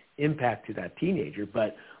 etc., impact to that teenager.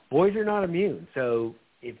 But boys are not immune. So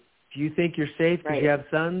if you think you're safe because you have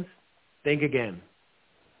sons, think again.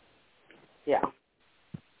 Yeah.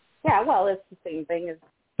 Yeah, well, it's the same thing as,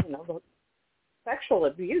 the sexual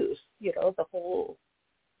abuse, the whole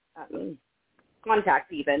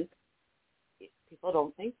contact even. People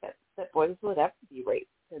don't think that boys would ever be raped.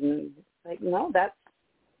 And no, that's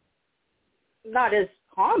not as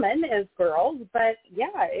common as girls, but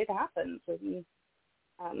yeah, it happens. And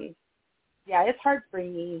it's hard for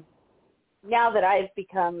me now that I've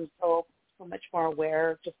become so much more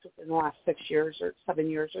aware just within the last 6 years or 7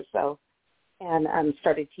 years or so, and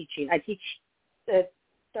started teaching. I teach the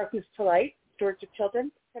Darkness to Light, Stewards of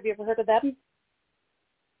Children. Have you ever heard of them?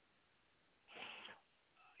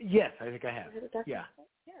 Yes, I think I have.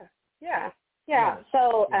 Yeah.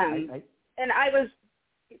 So, and I was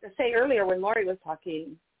saying earlier when Lori was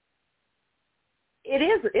talking,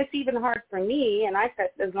 it's even hard for me, and I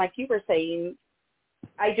said, like you were saying,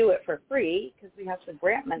 I do it for free because we have some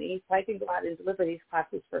grant money, so I can go out and deliver these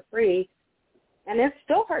classes for free, and it's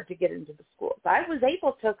still hard to get into the schools. I was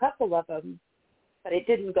able to a couple of them, but it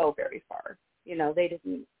didn't go very far. They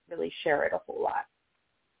didn't really share it a whole lot.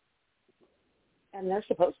 And they're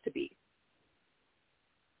supposed to be.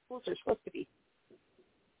 Schools are supposed to be.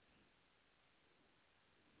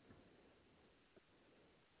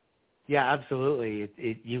 Yeah, absolutely.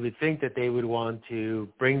 You would think that they would want to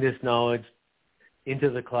bring this knowledge into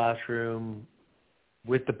the classroom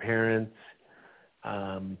with the parents,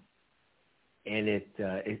 and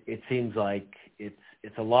it seems like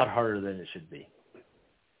it's a lot harder than it should be.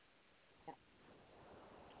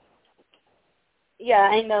 Yeah,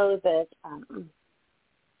 I know that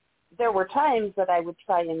there were times that I would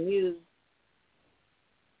try and use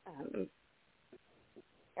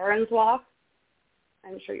Aaron's Law.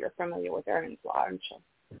 I'm sure you're familiar with Aaron's Law, aren't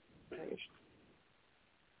you?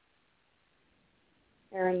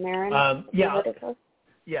 Aaron Marin? Yeah.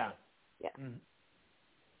 Yeah. Mm.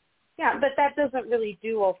 Yeah, but that doesn't really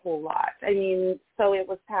do a whole lot. I mean, so it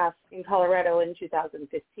was passed in Colorado in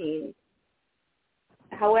 2015.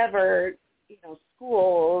 However,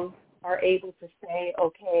 schools are able to say,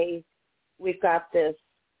 okay, we've got this,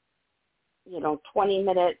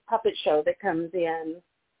 20-minute puppet show that comes in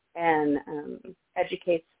and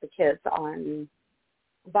educates the kids on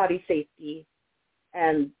body safety,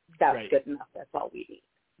 and that's good enough. That's all we need.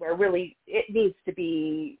 Where really it needs to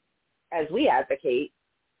be, as we advocate,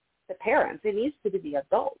 the parents, it needs to be the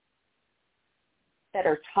adults that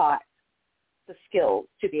are taught the skills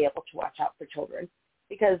to be able to watch out for children,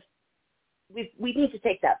 because we need to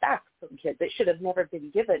take that back from kids. It should have never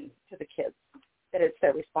been given to the kids, that it's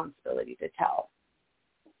their responsibility to tell.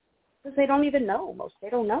 Because they don't even know. They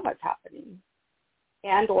don't know what's happening.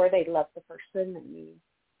 And or they love the person and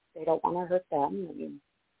they don't want to hurt them.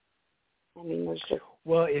 There's just...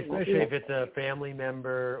 Well, especially if it's a family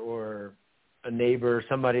member or a neighbor,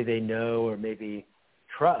 somebody they know or maybe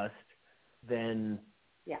trust, then,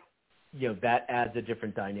 that adds a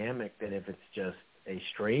different dynamic than if it's just a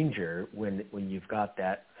stranger when you've got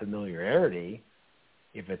that familiarity.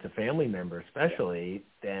 If it's a family member especially,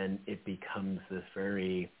 then it becomes this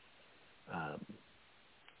very,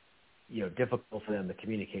 difficult for them to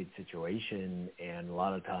communicate situation. And a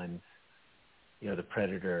lot of times, the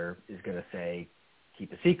predator is going to say,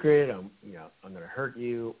 keep a secret, I'm going to hurt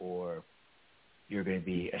you, or you're going to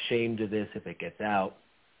be ashamed of this if it gets out.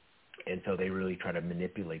 And so they really try to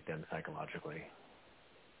manipulate them psychologically.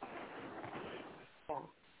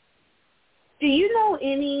 Do you know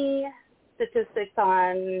any statistics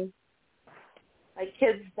on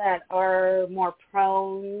kids that are more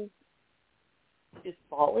prone to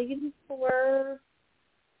falling for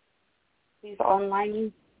these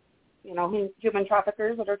online, human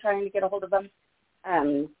traffickers that are trying to get a hold of them?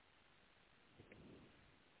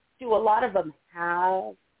 Do a lot of them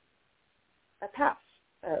have a past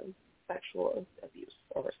of sexual abuse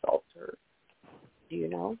or assault or Do you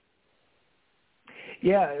know?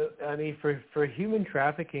 Yeah, I mean, for human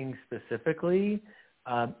trafficking specifically,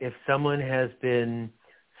 if someone has been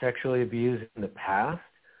sexually abused in the past,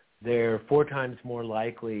 they're 4 times more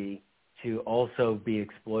likely to also be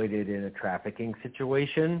exploited in a trafficking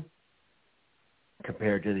situation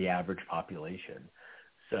compared to the average population.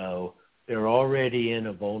 So they're already in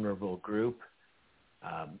a vulnerable group.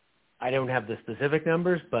 I don't have the specific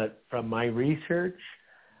numbers, but from my research,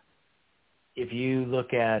 if you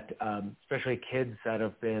look at especially kids that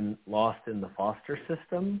have been lost in the foster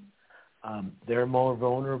system, they're more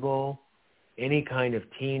vulnerable. Any kind of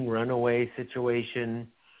teen runaway situation,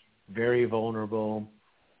 very vulnerable.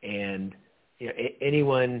 And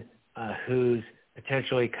anyone who's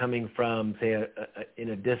potentially coming from, say, in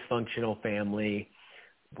a dysfunctional family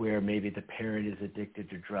where maybe the parent is addicted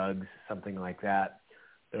to drugs, something like that,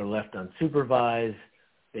 they're left unsupervised.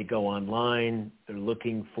 They go online. They're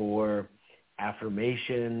looking for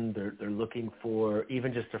affirmation. They're looking for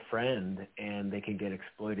even just a friend, and they can get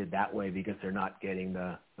exploited that way because they're not getting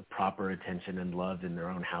the proper attention and love in their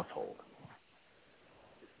own household.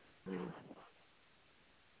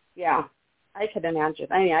 Yeah, I could imagine.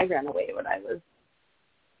 I mean, I ran away when I was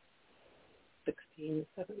 16,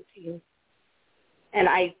 17. And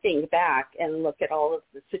I think back and look at all of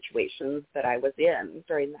the situations that I was in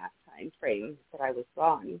during that time frame that I was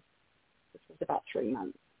gone. This was about 3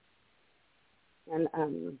 months. And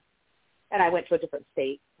I went to a different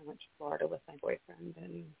state. I went to Florida with my boyfriend.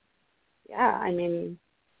 And, yeah, I mean,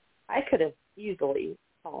 I could have easily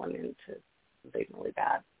fallen into something really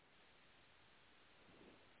bad.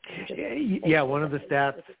 Yeah, one of the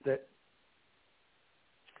stats that,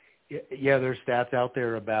 there's stats out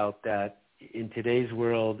there about that in today's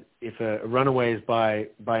world, if a runaway is by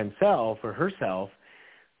himself or herself,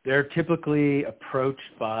 they're typically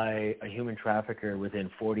approached by a human trafficker within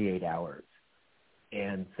 48 hours.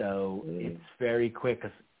 And so it's very quick.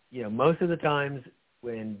 Most of the times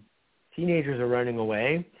when teenagers are running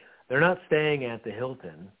away, they're not staying at the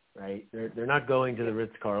Hilton, right? They're not going to the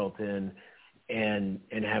Ritz-Carlton and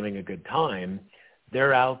having a good time.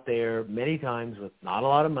 They're out there many times with not a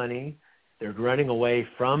lot of money. They're running away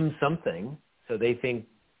from something, so they think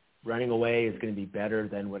running away is going to be better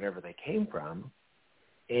than whatever they came from.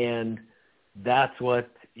 And that's what,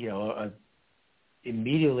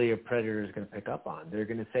 immediately a predator is going to pick up on. They're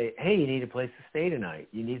going to say, hey, you need a place to stay tonight.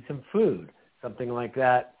 You need some food, something like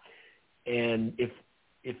that. And if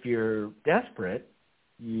you're desperate,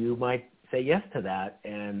 you might say yes to that,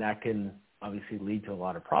 and that can obviously lead to a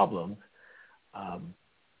lot of problems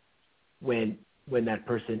when that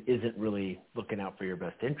person isn't really looking out for your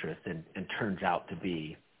best interest and turns out to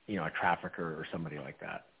be, a trafficker or somebody like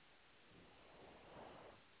that.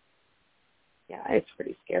 Yeah, it's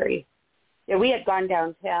pretty scary. Yeah, we had gone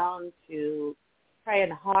downtown to try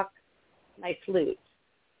and hawk my flute.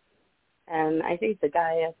 And I think the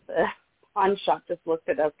guy at the pawn shop just looked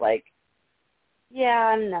at us like,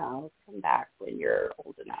 yeah, no, come back when you're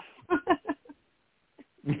old enough.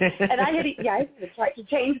 And I had tried to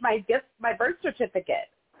change my birth certificate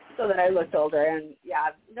so that I looked older, and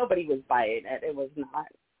nobody was buying it. It was not.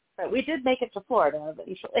 But we did make it to Florida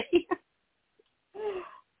eventually.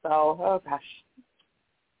 So, oh gosh.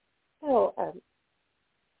 So,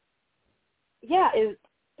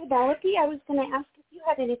 Penelope, I was going to ask if you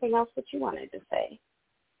had anything else that you wanted to say.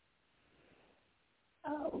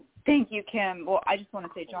 Oh, thank you, Kim. Well, I just want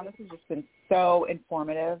to say, John, this has just been so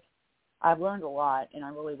informative. I've learned a lot, and I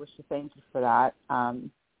really wish to thank you for that.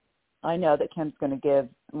 I know that Kim's going to give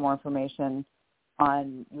more information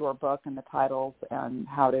on your book and the titles and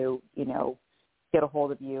how to, get a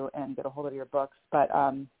hold of you and get a hold of your books. But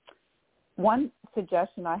one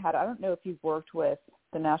suggestion I had, I don't know if you've worked with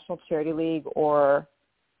the National Charity League or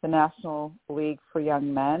the National League for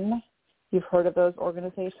Young Men. You've heard of those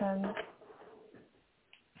organizations?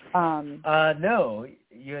 No.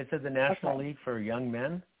 You had said the National League for Young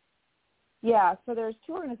Men? Yeah, so there's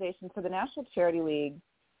 2 organizations. So the National Charity League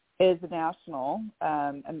is a national,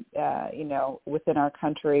 within our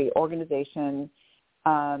country organization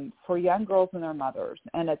for young girls and their mothers.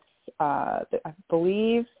 And it's, I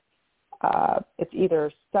believe, it's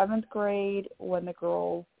either 7th grade when the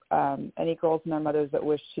girls, any girls and their mothers that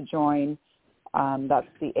wish to join, that's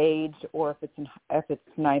the age, or if it's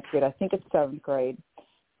 9th grade, I think it's 7th grade.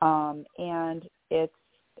 And it's,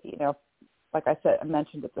 like I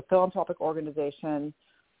mentioned, it's a philanthropic organization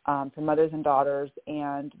for mothers and daughters,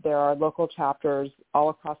 and there are local chapters all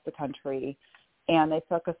across the country, and they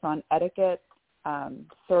focus on etiquette,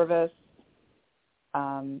 service,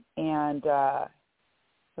 and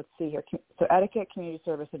let's see here. So etiquette, community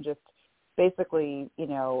service, and just basically,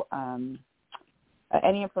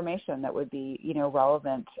 any information that would be,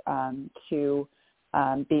 relevant to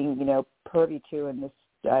being, privy to in this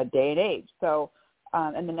day and age. So,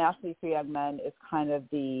 and the National League for Young Men is kind of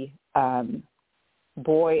the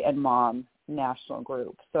boy and mom national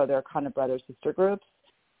group. So they're kind of brother-sister groups.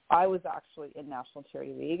 I was actually in National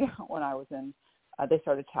Charity League when I was in, they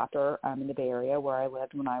started a chapter in the Bay Area where I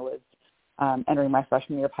lived when I was entering my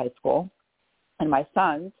freshman year of high school. And my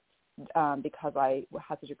sons, because I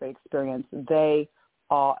had such a great experience, they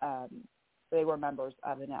were members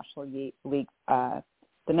of the National League, the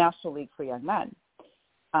National League for Young Men.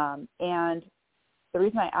 And the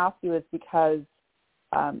reason I ask you is because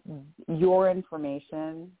your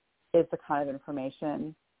information is the kind of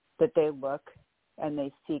information that they look and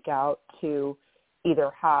they seek out to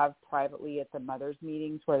either have privately at the mothers'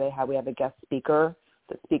 meetings where we have a guest speaker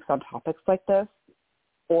that speaks on topics like this,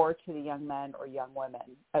 or to the young men or young women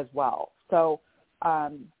as well. So I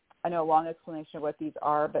know a long explanation of what these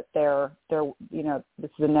are, but they're this is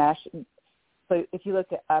a national. So if you look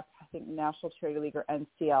up, I think National Charity League or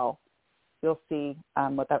NCL, you'll see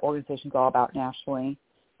what that organization is all about nationally.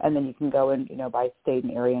 And then you can go in, by state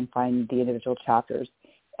and area and find the individual chapters.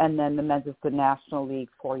 And then the men's is the National League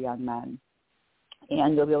for Young Men.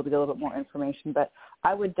 And you'll be able to get a little bit more information. But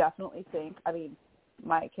I would definitely think,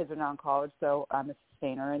 my kids are now in college, so I'm a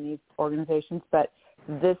sustainer in these organizations. But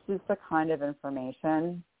this is the kind of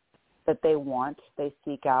information that they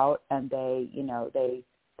seek out, and they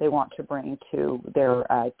want to bring to their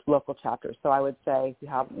local chapters. So I would say if you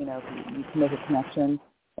have, you can make a connection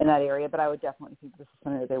in that area, but I would definitely think this is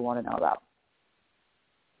something that they want to know about.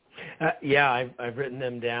 I've written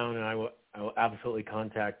them down, and I will absolutely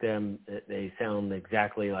contact them. They sound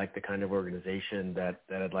exactly like the kind of organization that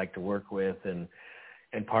I'd like to work with and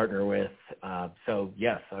partner with. So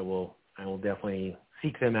yes, I will definitely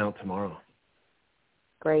seek them out tomorrow.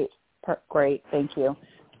 Great. Thank you.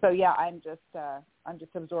 So yeah, I'm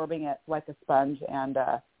just absorbing it like a sponge, and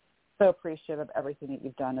so appreciative of everything that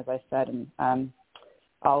you've done, as I said. And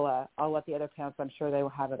I'll let the other panelists, I'm sure they will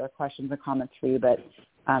have other questions and comments for you, but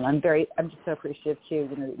I'm just so appreciative too,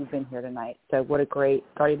 that you've been here tonight. So it's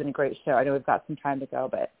already been a great show. I know we've got some time to go,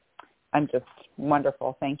 but I'm just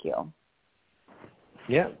wonderful. Thank you.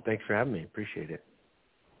 Yeah, thanks for having me. Appreciate it.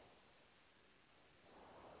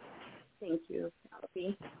 Thank you,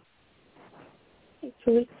 Penelope. Okay,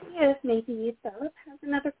 so we see if maybe Philip has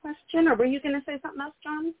another question, or were you going to say something else,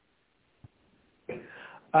 John?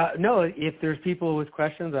 No, if there's people with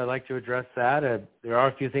questions, I'd like to address that. There are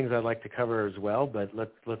a few things I'd like to cover as well, but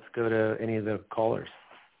let's go to any of the callers.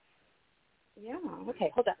 Yeah,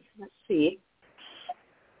 okay, hold on. Let's see.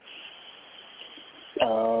 I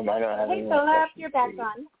don't have any more Philip, questions. you're back for you.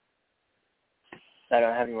 on. I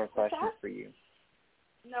don't have any more questions for you.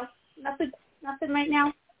 No, nothing right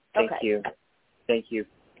now? Thank Okay. you. Thank you.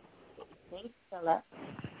 Thanks, Philip.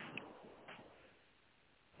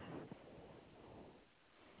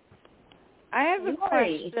 I have a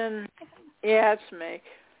question. Yeah, it's me.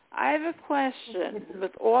 I have a question.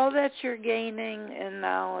 With all that you're gaining in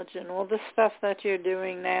knowledge and all the stuff that you're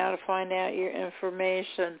doing now to find out your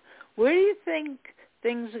information, where do you think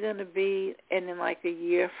things are going to be in like a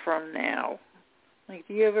year from now? Like,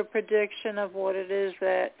 do you have a prediction of what it is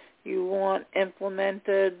that you want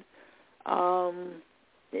implemented, and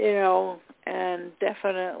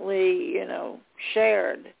definitely,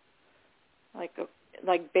 shared?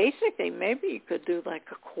 Like basically, maybe you could do like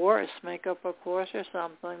a course, make up a course or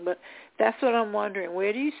something. But that's what I'm wondering.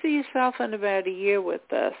 Where do you see yourself in about a year with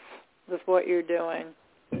this, with what you're doing?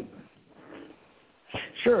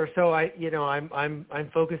 Sure. So I'm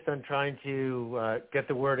focused on trying to get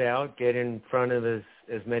the word out, get in front of as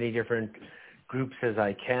many different groups as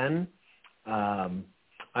I can.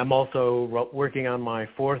 I'm also working on my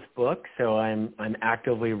fourth book, so I'm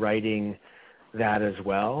actively writing that as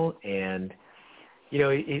well. And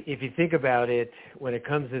if you think about it, when it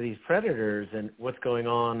comes to these predators and what's going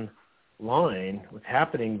on online, what's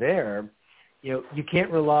happening there, you can't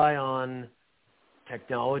rely on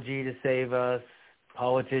technology to save us,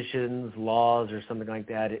 politicians, laws, or something like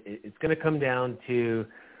that. It's going to come down to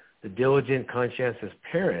the diligent, conscientious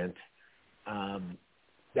parent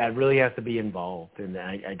that really has to be involved. And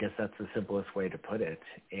I guess that's the simplest way to put it,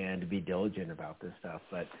 and to be diligent about this stuff.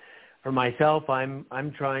 But for myself,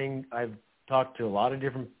 I'm trying. I've talked to a lot of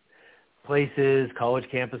different places, college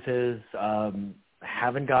campuses.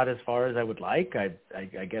 Haven't got as far as I would like.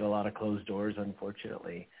 I get a lot of closed doors,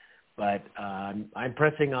 unfortunately. But I'm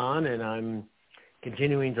pressing on, and I'm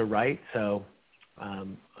continuing to write. So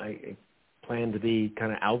I plan to be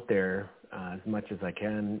kind of out there as much as I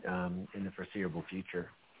can in the foreseeable future.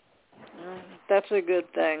 That's a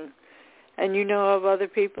good thing. and you know of other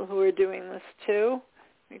people who are doing this too,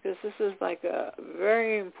 because this is like a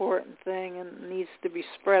very important thing and needs to be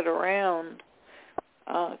spread around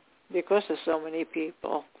because of so many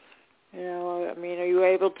people. You know, I mean, are you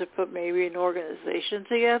able to put maybe an organization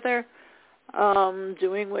together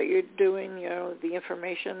doing what you're doing, you know, the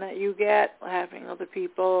information that you get, having other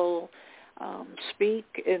people speak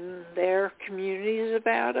in their communities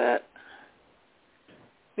about it?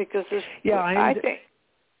 Because this, I think,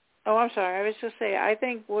 oh, I'm sorry, I was just saying, I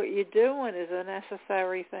think what you're doing is a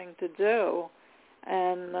necessary thing to do,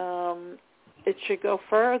 and it should go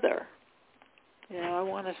further. You know, I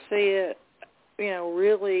want to see it, you know,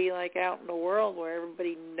 really like out in the world where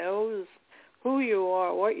everybody knows who you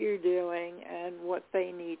are, what you're doing, and what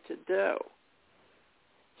they need to do.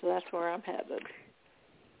 So that's where I'm headed.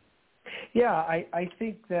 Yeah, I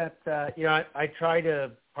think that, you know, I try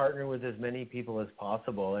to partner with as many people as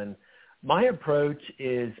possible. And my approach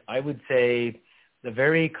is, I would say, the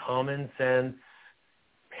very common sense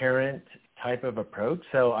parent type of approach.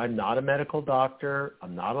 So I'm not a medical doctor.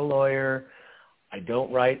 I'm not a lawyer. I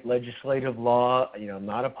don't write legislative law. You know, I'm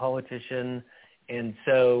not a politician. And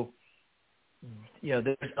so, you know,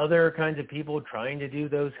 there's other kinds of people trying to do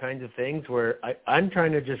those kinds of things where I'm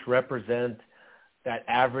trying to just represent that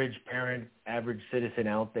average parent, average citizen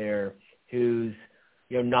out there who's,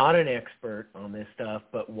 you know, not an expert on this stuff,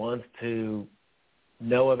 but wants to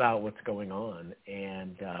know about what's going on.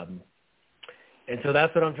 And so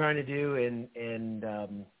that's what I'm trying to do, and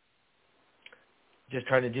just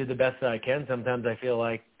trying to do the best that I can. Sometimes I feel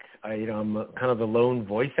like I'm kind of the lone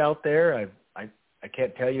voice out there. I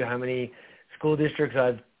can't tell you how many school districts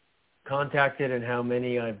I've contacted and how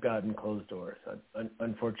many I've gotten closed doors,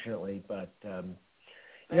 unfortunately. But,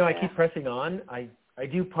 you know, I keep pressing on. I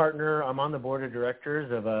do partner. I'm on the board of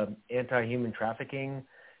directors of a anti-human trafficking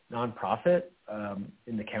nonprofit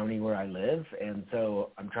in the county where I live. And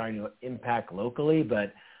so I'm trying to impact locally,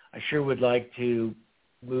 but I sure would like to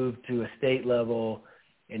move to a state level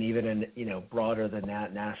and even, you know, broader than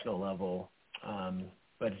that, national level.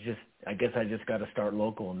 But it's just, I guess I just got to start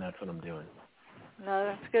local, and that's what I'm doing. No,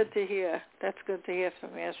 that's good to hear. That's good to hear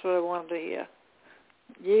from you. That's what I wanted to hear.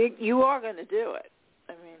 You are going to do it.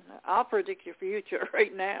 I mean, I'll predict your future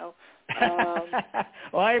right now.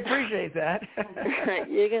 Well, I appreciate that.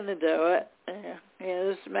 You're going to do it.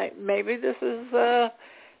 Yeah, maybe this is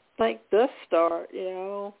like the start, you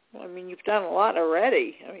know. I mean, you've done a lot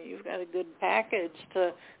already. I mean, you've got a good package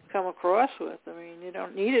to come across with. I mean, you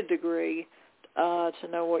don't need a degree to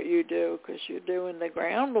know what you do because you're doing the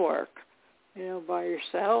groundwork, you know, by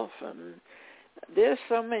yourself. And there's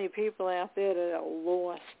so many people out there that are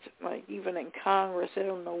lost, like even in Congress, they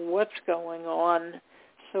don't know what's going on.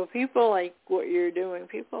 So people like what you're doing,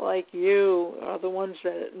 people like you are the ones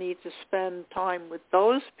that need to spend time with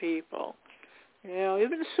those people. You know,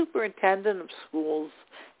 even the superintendent of schools,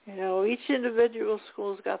 you know, each individual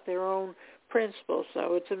school's got their own principal,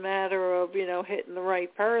 so it's a matter of, you know, hitting the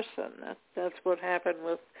right person. That's what happened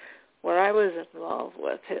with what I was involved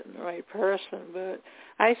with, hitting the right person. But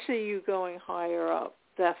I see you going higher up,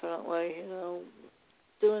 definitely, you know,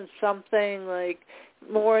 doing something like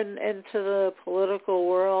more into the political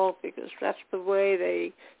world, because that's the way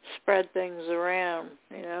they spread things around.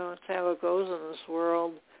 You know, it's how it goes in this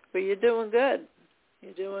world. But you're doing good.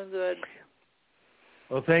 You're doing good.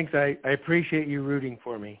 Well, thanks. I appreciate you rooting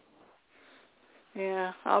for me.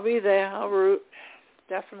 Yeah, I'll be there. I'll root.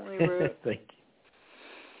 Definitely root. Thank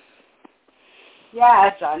you.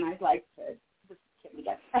 Yeah, John, I'd like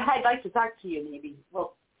to talk to you maybe.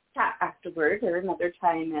 We'll chat afterwards or another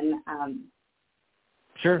time, and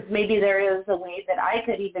sure. Maybe there is a way that I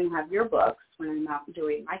could even have your books when I'm out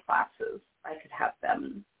doing my classes. I could have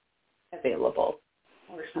them available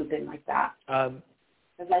or something like that.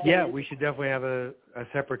 Yeah, we should definitely have a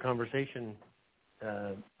separate conversation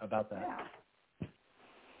about that. Yeah.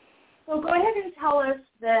 So go ahead and tell us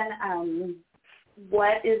then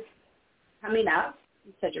what is coming up.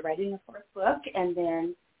 You said you're writing the fourth book, and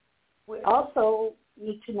then we also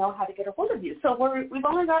need to know how to get a hold of you. So we've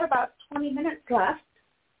only got about 20 minutes left,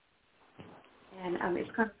 and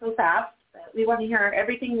it's gone so fast. But we want to hear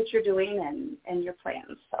everything that you're doing and your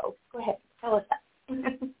plans. So go ahead, tell us that.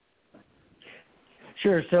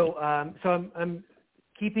 Sure. So I'm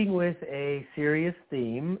keeping with a serious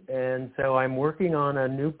theme, and so I'm working on a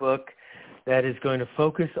new book that is going to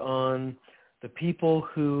focus on the people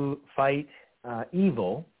who fight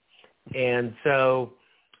evil. And so,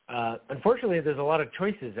 unfortunately, there's a lot of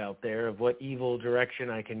choices out there of what evil direction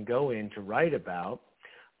I can go in to write about.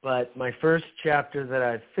 But my first chapter that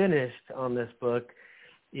I've finished on this book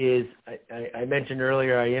is, I mentioned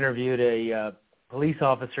earlier, I interviewed a police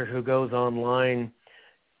officer who goes online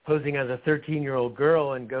posing as a 13-year-old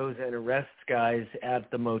girl and goes and arrests guys at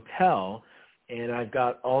the motel. And I've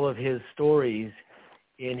got all of his stories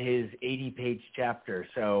in his 80-page chapter.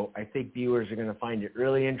 So I think viewers are going to find it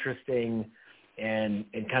really interesting and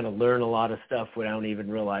kind of learn a lot of stuff without even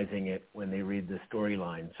realizing it when they read the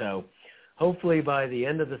storyline. So hopefully by the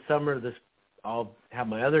end of the summer, I'll have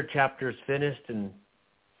my other chapters finished and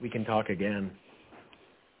we can talk again.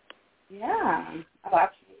 Yeah. Oh,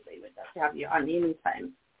 absolutely. We'd love to have you on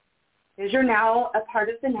anytime. Because you're now a part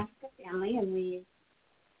of the NAASCA family, and we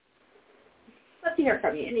love to hear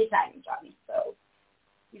from you anytime, Johnny. So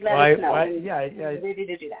you let us know. We're ready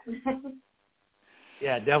to do that.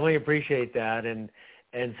 Yeah, definitely appreciate that. And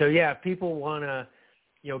so, yeah, if people want to,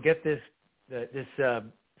 get this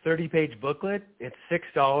 30-page booklet, it's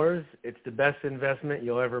 $6. It's the best investment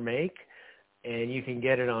you'll ever make. And you can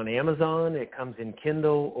get it on Amazon. It comes in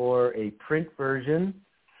Kindle or a print version.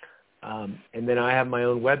 And then I have my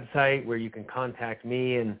own website where you can contact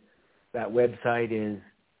me, and that website is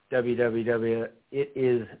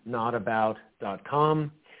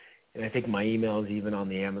www.itisnotabout.com. And I think my email is even on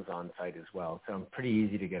the Amazon site as well. So I'm pretty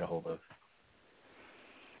easy to get a hold of.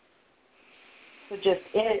 So just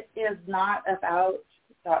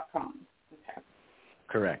itisnotabout.com. Okay.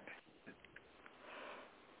 Correct.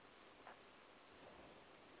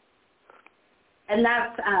 And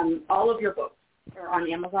that's all of your books are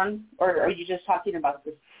on Amazon, or are you just talking about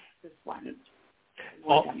this one?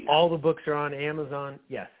 All the books are on Amazon.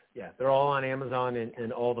 Yes, yeah, they're all on Amazon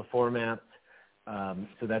in all the formats.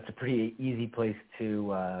 So that's a pretty easy place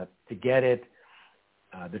to get it.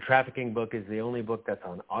 The trafficking book is the only book that's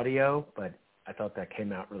on audio, but I thought that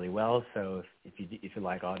came out really well. So if you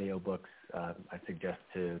like audio books, I suggest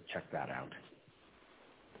to check that out.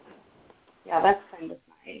 Yeah, that's kind of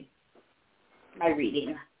my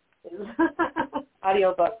reading.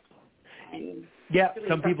 Audiobook. Yeah,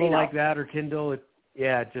 some people like that, or Kindle. It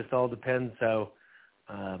just all depends. So,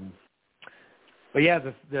 but yeah,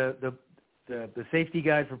 the safety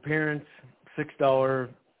guide for parents, $6,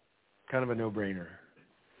 kind of a no-brainer.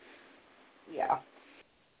 Yeah.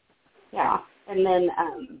 Yeah, and then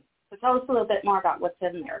so tell us a little bit more about what's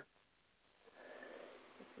in there.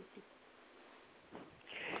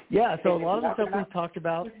 Yeah, so a lot of the stuff we've talked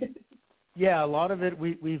about. Yeah, a lot of it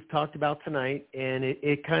we've talked about tonight, and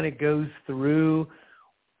it kind of goes through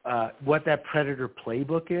what that predator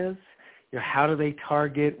playbook is. How do they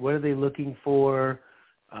target? What are they looking for?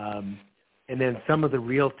 And then some of the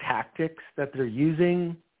real tactics that they're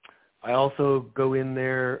using. I also go in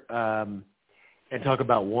there and talk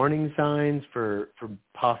about warning signs for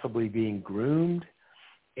possibly being groomed,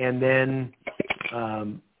 and then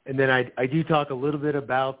I do talk a little bit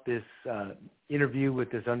about this interview with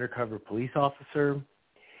this undercover police officer,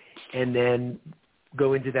 and then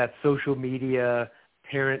go into that social media,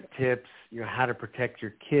 parent tips, how to protect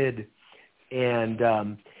your kid, and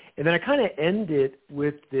then I kind of end it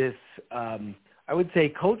with this, I would say,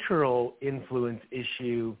 cultural influence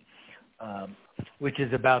issue, which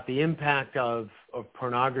is about the impact of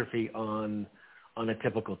pornography on a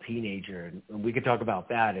typical teenager, and we could talk about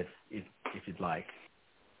that if you'd like.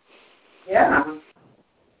 Yeah.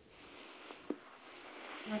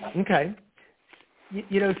 Okay.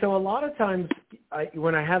 So a lot of times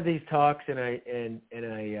when I have these talks and I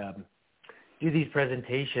do these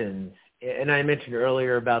presentations, and I mentioned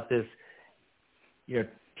earlier about this,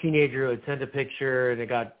 teenager who had sent a picture and it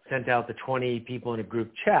got sent out to 20 people in a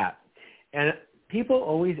group chat. And people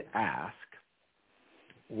always ask,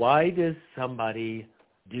 why does somebody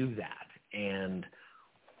do that? And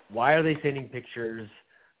why are they sending pictures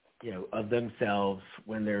of themselves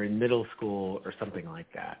when they're in middle school or something like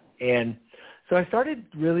that? And so I started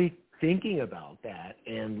really thinking about that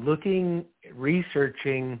and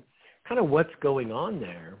researching kind of what's going on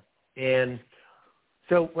there. And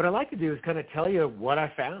so what I like to do is kind of tell you what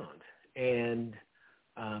I found, and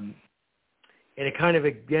it kind of,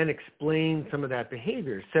 again, explains some of that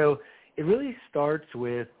behavior. So it really starts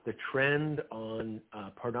with the trend on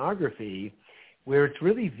pornography, where it's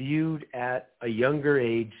really viewed at a younger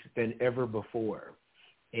age than ever before.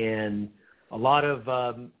 And a lot of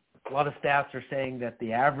stats are saying that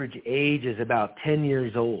the average age is about 10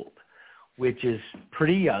 years old, which is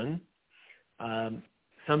pretty young.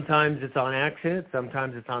 Sometimes it's on accident,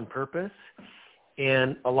 sometimes it's on purpose.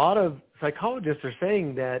 And a lot of psychologists are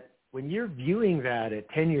saying that when you're viewing that at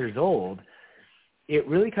 10 years old, it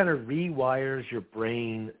really kind of rewires your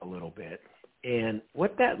brain a little bit. And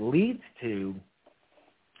what that leads to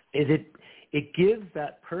is it gives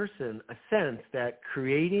that person a sense that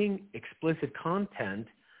creating explicit content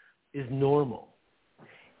is normal.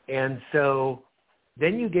 And so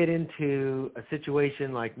then you get into a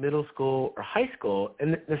situation like middle school or high school,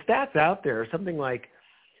 and the stats out there are something like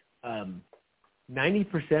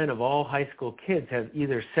 90% of all high school kids have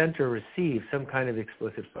either sent or received some kind of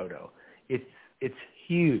explicit photo. It's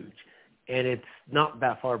huge, and it's not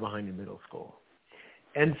that far behind in middle school.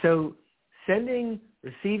 And so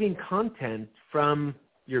receiving content from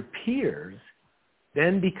your peers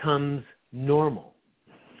then becomes normal.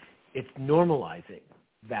 It's normalizing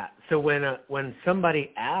that. So when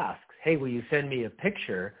somebody asks, hey, will you send me a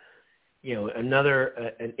picture,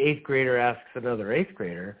 an eighth grader asks another eighth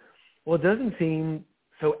grader, well, it doesn't seem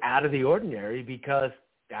so out of the ordinary because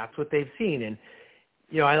that's what they've seen. And,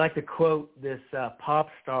 I like to quote this pop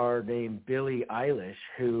star named Billie Eilish,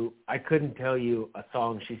 who I couldn't tell you a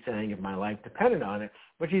song she sang if my life depended on it,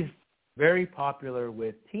 but she's very popular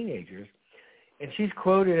with teenagers. And she's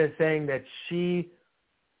quoted as saying that she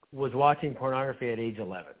was watching pornography at age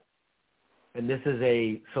 11. And this is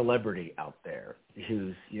a celebrity out there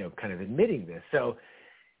who's, kind of admitting this. So,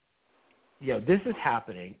 this is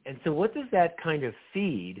happening. And so what does that kind of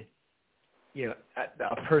feed,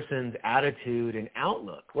 a person's attitude and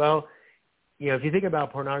outlook? Well, if you think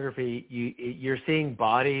about pornography, you're seeing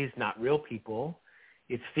bodies, not real people.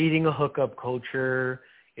 It's feeding a hookup culture.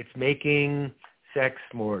 It's making sex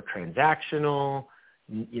more transactional.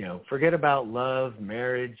 Forget about love,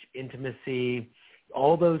 marriage, intimacy.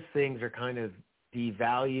 All those things are kind of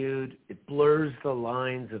devalued. It blurs the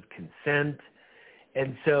lines of consent.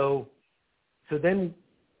 And so then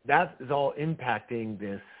that is all impacting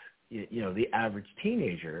this, the average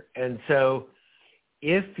teenager. And so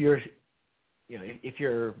if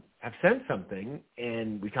have sent something,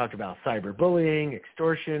 and we talked about cyberbullying,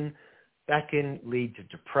 extortion, that can lead to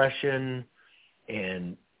depression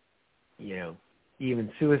and, even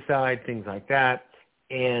suicide, things like that.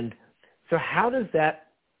 And so how does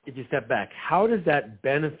that, if you step back, how does that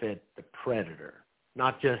benefit the predator,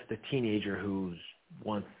 not just the teenager who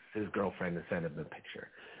wants his girlfriend to send him the picture?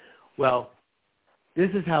 Well,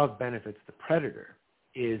 this is how it benefits the predator,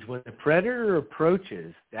 is when the predator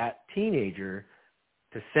approaches that teenager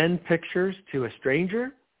to send pictures to a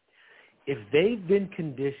stranger, if they've been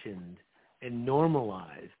conditioned and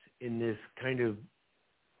normalized in this kind of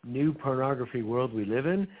new pornography world we live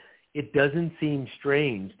in, it doesn't seem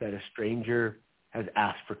strange that a stranger has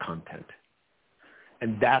asked for content.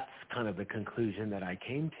 And that's kind of the conclusion that I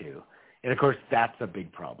came to. And, of course, that's a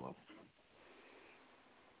big problem.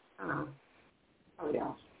 Oh,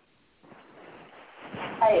 yeah.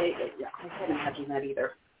 I can't imagine that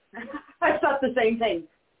either. I thought the same thing.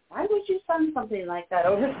 Why would you send something like that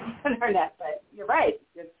over the internet? But you're right.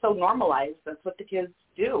 It's so normalized. That's what the kids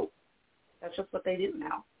do. That's just what they do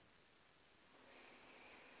now.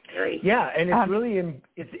 Yeah, and it's really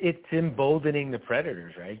it's emboldening the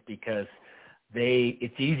predators, right? Because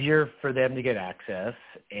it's easier for them to get access,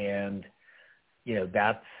 and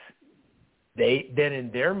then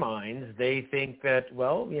in their minds they think that,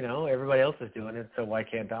 well, everybody else is doing it, so why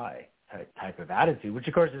can't I? Type of attitude, which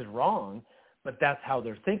of course is wrong, but that's how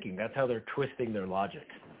they're thinking. That's how they're twisting their logic.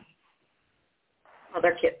 Well,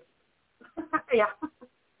 they're kids. Yeah.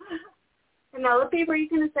 Penelope, were you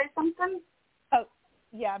going to say something? Oh,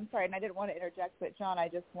 yeah, I'm sorry, and I didn't want to interject, but John, I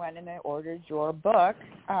just went and I ordered your book.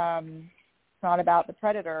 It's not about the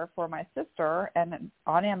predator, for my sister, and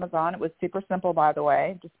on Amazon. It was super simple, by the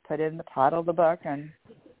way. Just put in the title of the book, and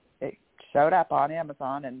it showed up on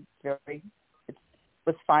Amazon, and it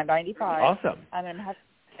was $5.95. Awesome. And I'm having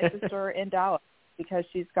my sister in Dallas because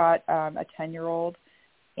she's got a 10-year-old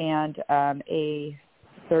and a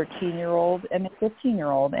 13-year-old and a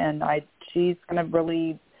 15-year-old, and she's going to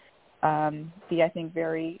really be, I think,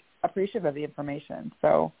 very appreciative of the information.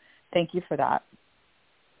 So thank you for that.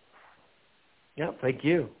 Yeah, thank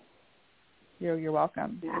you. You're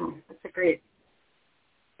welcome. Yeah, that's a great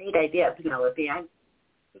idea, Penelope. I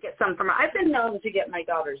get some from her. I've been known to get my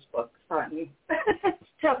daughter's books on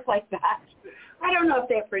stuff like that. I don't know if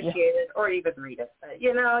they appreciate it or even read it, but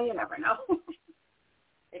you never know.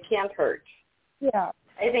 It can't hurt. Yeah,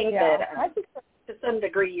 I think that my sister, to some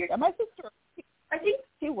degree, my sister, I think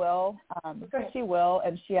she will. She will,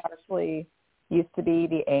 and she actually used to be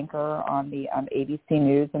the anchor on the ABC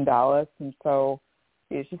News in Dallas, and so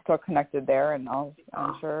she's still connected there. And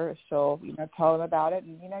I'm sure she'll tell them about it.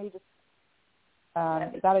 And you just I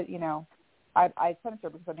sent it to her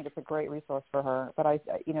because I think it's a great resource for her. But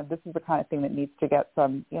this is the kind of thing that needs to get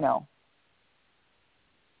some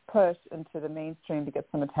push into the mainstream to get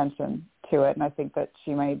some attention to it. And I think that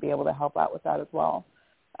she might be able to help out with that as well.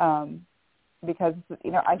 Because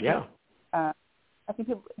I think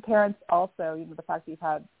parents also, the fact that you've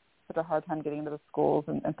had such a hard time getting into the schools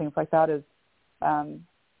and things like that is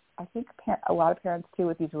I think a lot of parents, too,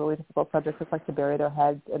 with these really difficult subjects, just like to bury their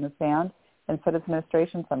heads in the sand, and so does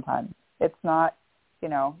administration sometimes. It's not,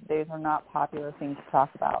 these are not popular things to talk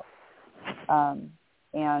about.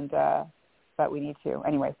 But we need to.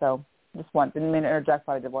 Anyway, so didn't mean to interject,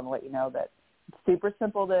 but I did want to let you know that it's super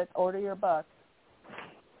simple to order your book.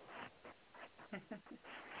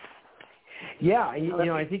 Yeah,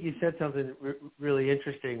 I think you said something really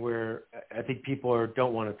interesting where I think people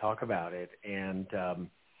don't want to talk about it, and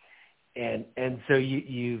so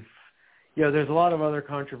you've there's a lot of other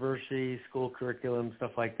controversy, school curriculum,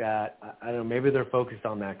 stuff like that. I don't know, maybe they're focused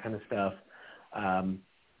on that kind of stuff,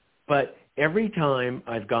 but every time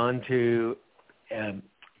I've gone to a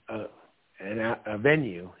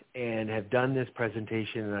venue and have done this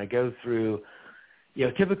presentation, and I go through,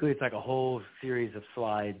 typically it's like a whole series of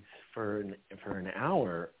slides for an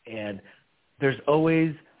hour, and there's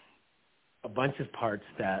always a bunch of parts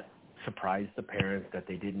that surprise the parents that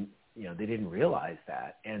they didn't realize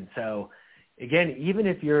that. And so again, even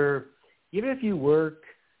if you work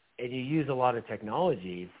and you use a lot of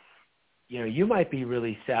technology, you might be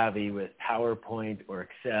really savvy with PowerPoint or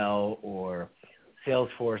Excel or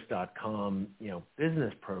Salesforce.com,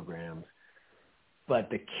 business programs, but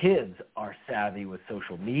the kids are savvy with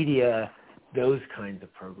social media, those kinds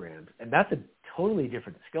of programs. And that's a totally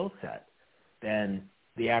different skill set than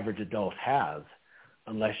the average adult has,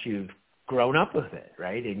 unless you've grown up with it,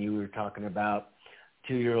 right? And you were talking about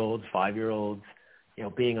 2-year-olds, 5-year-olds,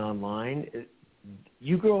 being online.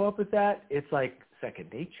 You grow up with that, it's like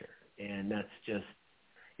second nature. And that's just,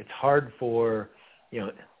 it's hard for,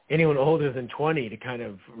 anyone older than 20 to kind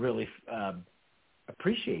of really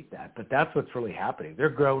appreciate that. But that's what's really happening. They're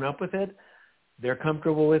grown up with it. They're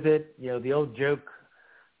comfortable with it. The old joke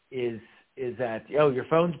is that, your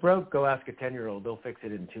phone's broke, go ask a 10-year-old. They'll fix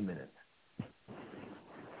it in 2 minutes.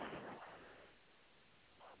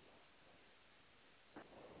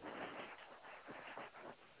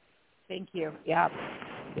 Thank you. Yeah.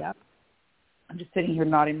 I'm just sitting here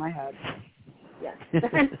nodding my head. Yes.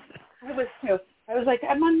 I was too. I was like,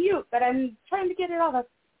 I'm on mute, but I'm trying to get it all up.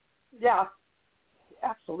 Yeah,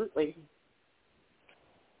 absolutely.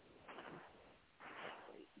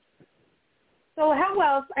 So how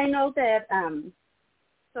else? I know that,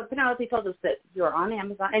 so Penelope told us that you're on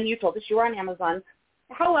Amazon, and you told us you were on Amazon.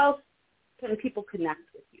 How else can people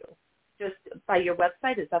connect with you? Just by your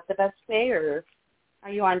website? Is that the best way, or are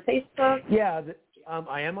you on Facebook? Yeah,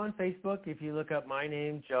 I am on Facebook. If you look up my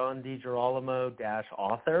name, John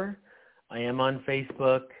DiGirolamo-author, I am on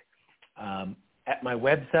Facebook. At my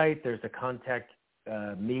website, there's a contact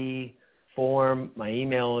me form. My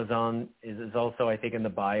email is also, I think, in the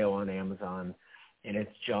bio on Amazon, and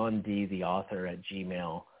it's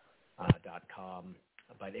johnD.theauthor@gmail.com.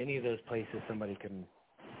 But any of those places, somebody can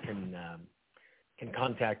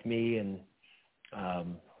contact me, and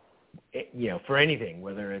for anything,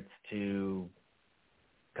 whether it's to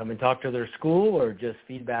come and talk to their school or just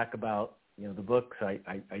feedback about the books.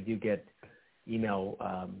 I do get email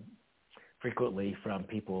frequently from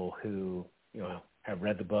people who have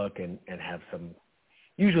read the book and have some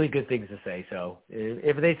usually good things to say. So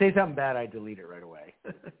if they say something bad, I delete it right away.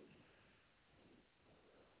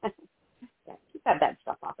 Yeah, keep that bad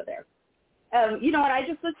stuff off of there. You know what? I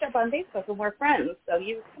just looked up on Facebook and we're friends, so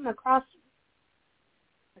you come across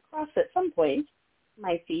at some point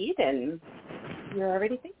my feed, and you're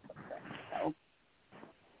already Facebook friends. So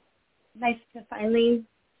nice to finally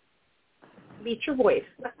meet your voice.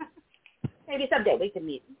 Maybe someday we can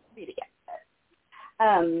meet again.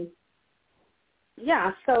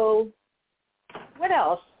 Yeah, so what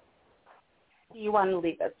else do you want to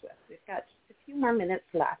leave us with? We've got just a few more minutes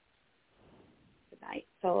left tonight.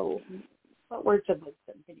 So what words of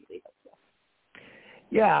wisdom can you leave us with?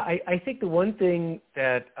 Yeah, I think the one thing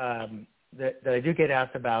that that I do get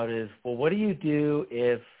asked about is, well, what do you do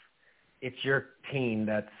if it's your teen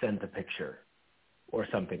that sent a picture or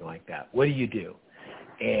something like that? What do you do?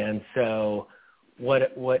 And so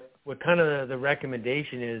what kind of the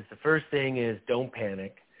recommendation is, the first thing is don't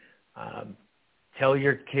panic. Tell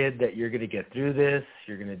your kid that you're going to get through this.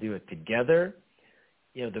 You're going to do it together.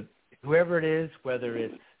 Whoever it is, whether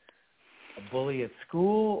it's a bully at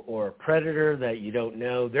school or a predator that you don't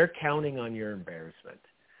know, they're counting on your embarrassment.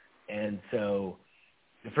 And so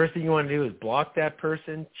the first thing you want to do is block that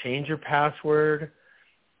person, change your password,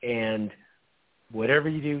 and whatever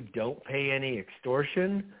you do, don't pay any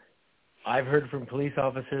extortion. I've heard from police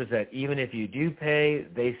officers that even if you do pay,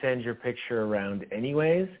 they send your picture around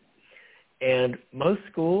anyways. And most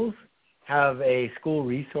schools have a school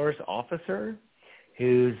resource officer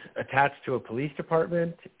who's attached to a police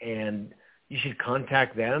department, and you should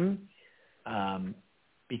contact them.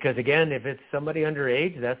 Because, again, if it's somebody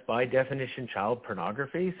underage, that's by definition child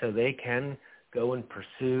pornography, so they can go and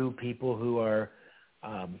pursue people who are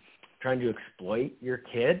trying to exploit your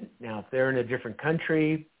kid. Now, if they're in a different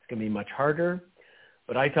country, it's going to be much harder.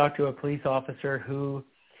 But I talked to a police officer who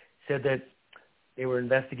said that they were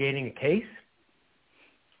investigating a case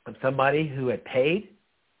of somebody who had paid,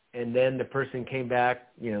 and then the person came back,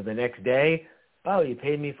 the next day, oh, you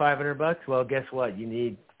paid me $500. Well, guess what? You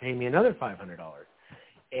need to pay me another $500.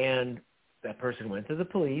 And that person went to the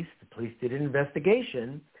police. The police did an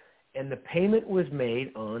investigation, and the payment was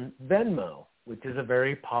made on Venmo, which is a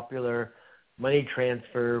very popular money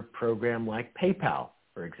transfer program like PayPal,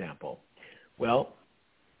 for example. Well,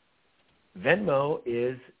 Venmo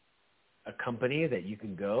is a company that you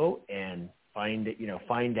can go and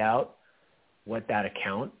find out what that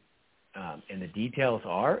account and the details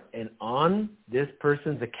are. And on this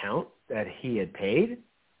person's account that he had paid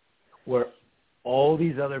were all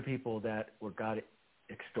these other people that got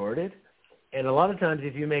extorted. And a lot of times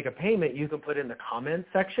if you make a payment, you can put in the comment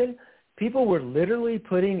section. People were literally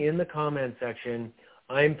putting in the comment section,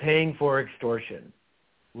 I'm paying for extortion,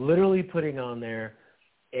 literally putting on there.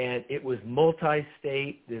 And it was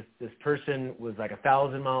multi-state. This person was like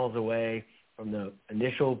 1,000 miles away from the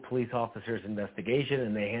initial police officer's investigation,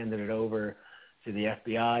 and they handed it over to the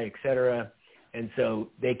FBI, et cetera. And so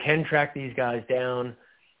they can track these guys down,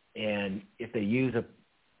 and if they use a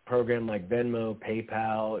program like Venmo,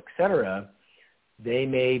 PayPal, et cetera, they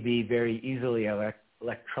may be very easily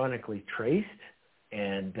electronically traced,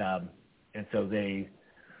 and so they,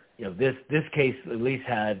 this case at least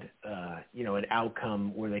had an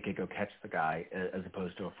outcome where they could go catch the guy as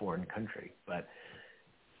opposed to a foreign country. But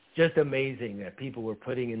just amazing that people were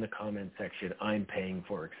putting in the comment section, I'm paying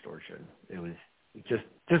for extortion. It was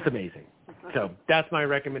just amazing. So that's my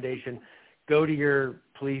recommendation. Go to your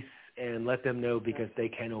police and let them know, because they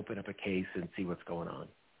can open up a case and see what's going on.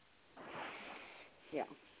 Yeah.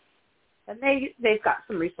 And they've got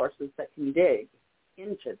some resources that can dig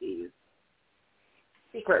into these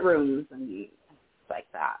secret rooms and things like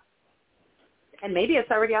that. And maybe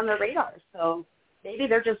it's already on their radar. So maybe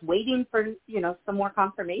they're just waiting for, some more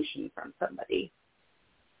confirmation from somebody.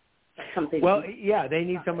 Well, yeah, they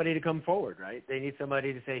need somebody to come forward, right? They need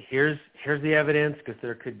somebody to say, here's the evidence, because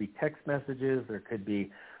there could be text messages, there could be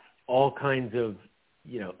all kinds of,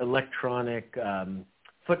 electronic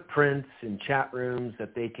footprints in chat rooms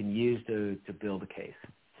that they can use to build a case.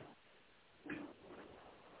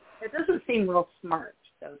 It doesn't seem real smart,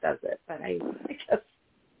 though, does it? But I guess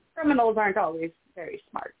criminals aren't always very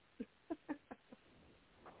smart.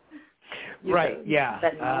 Right, yeah.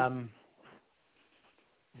 That's,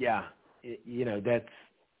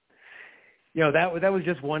 that was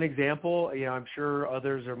just one example. I'm sure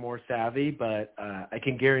others are more savvy, but I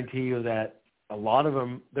can guarantee you that a lot of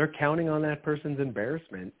them, they're counting on that person's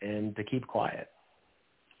embarrassment and to keep quiet.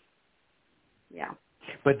 Yeah.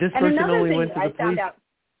 But this person only went to the police.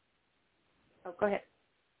 Oh, go ahead.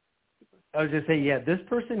 I was just saying, this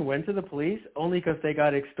person went to the police only because they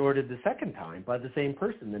got extorted the second time by the same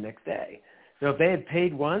person the next day. So if they had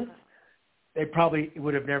paid once, they probably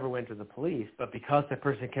would have never went to the police. But because the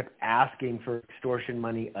person kept asking for extortion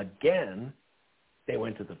money again, they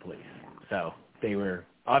went to the police. So they were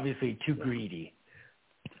obviously too greedy.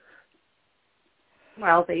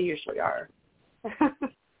 Well, they usually are.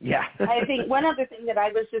 Yeah. I think one other thing that I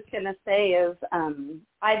was just going to say is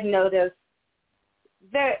I've noticed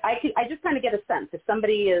I just kind of get a sense if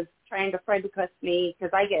somebody is trying to friend request me,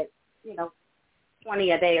 because I get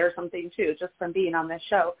 20 a day or something too, just from being on this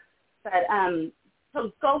show. But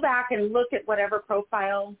so go back and look at whatever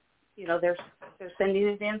profile they're sending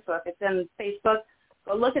it in. So if it's in Facebook,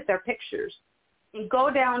 go look at their pictures and go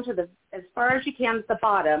down to as far as you can at the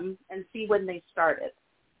bottom and see when they started.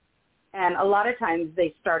 And a lot of times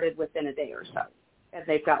they started within a day or so, and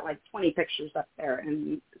they've got like 20 pictures up there,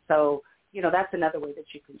 and so. That's another way that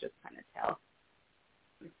you can just kind of tell.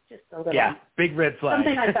 It's just a little. Yeah, big red flag.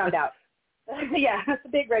 Something I found out. Yeah, it's a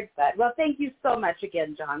big red flag. Well, thank you so much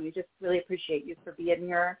again, John. We just really appreciate you for being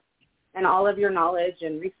here and all of your knowledge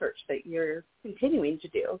and research that you're continuing to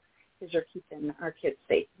do, because you're keeping our kids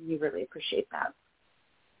safe. We really appreciate that.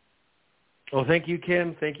 Well, thank you,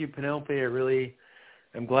 Kim. Thank you, Penelope.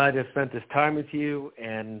 I'm glad to have spent this time with you,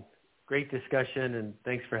 and great discussion, and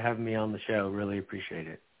thanks for having me on the show. Really appreciate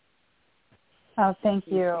it. Oh, thank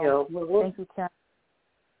you. Thank you, Kim.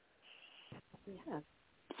 Yeah.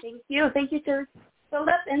 Thank you. Thank you to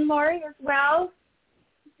Philip and Lori as well.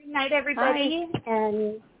 Good night, everybody. Bye.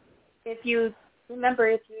 And if you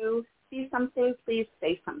see something, please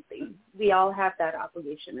say something. We all have that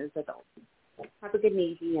obligation as adults. Have a good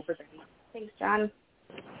evening, everybody. Thanks, John.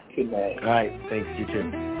 Good night. All right. Thanks. You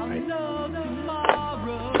too. I'll Bye. know tomorrow,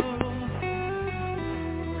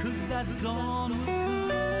 'cause that dawn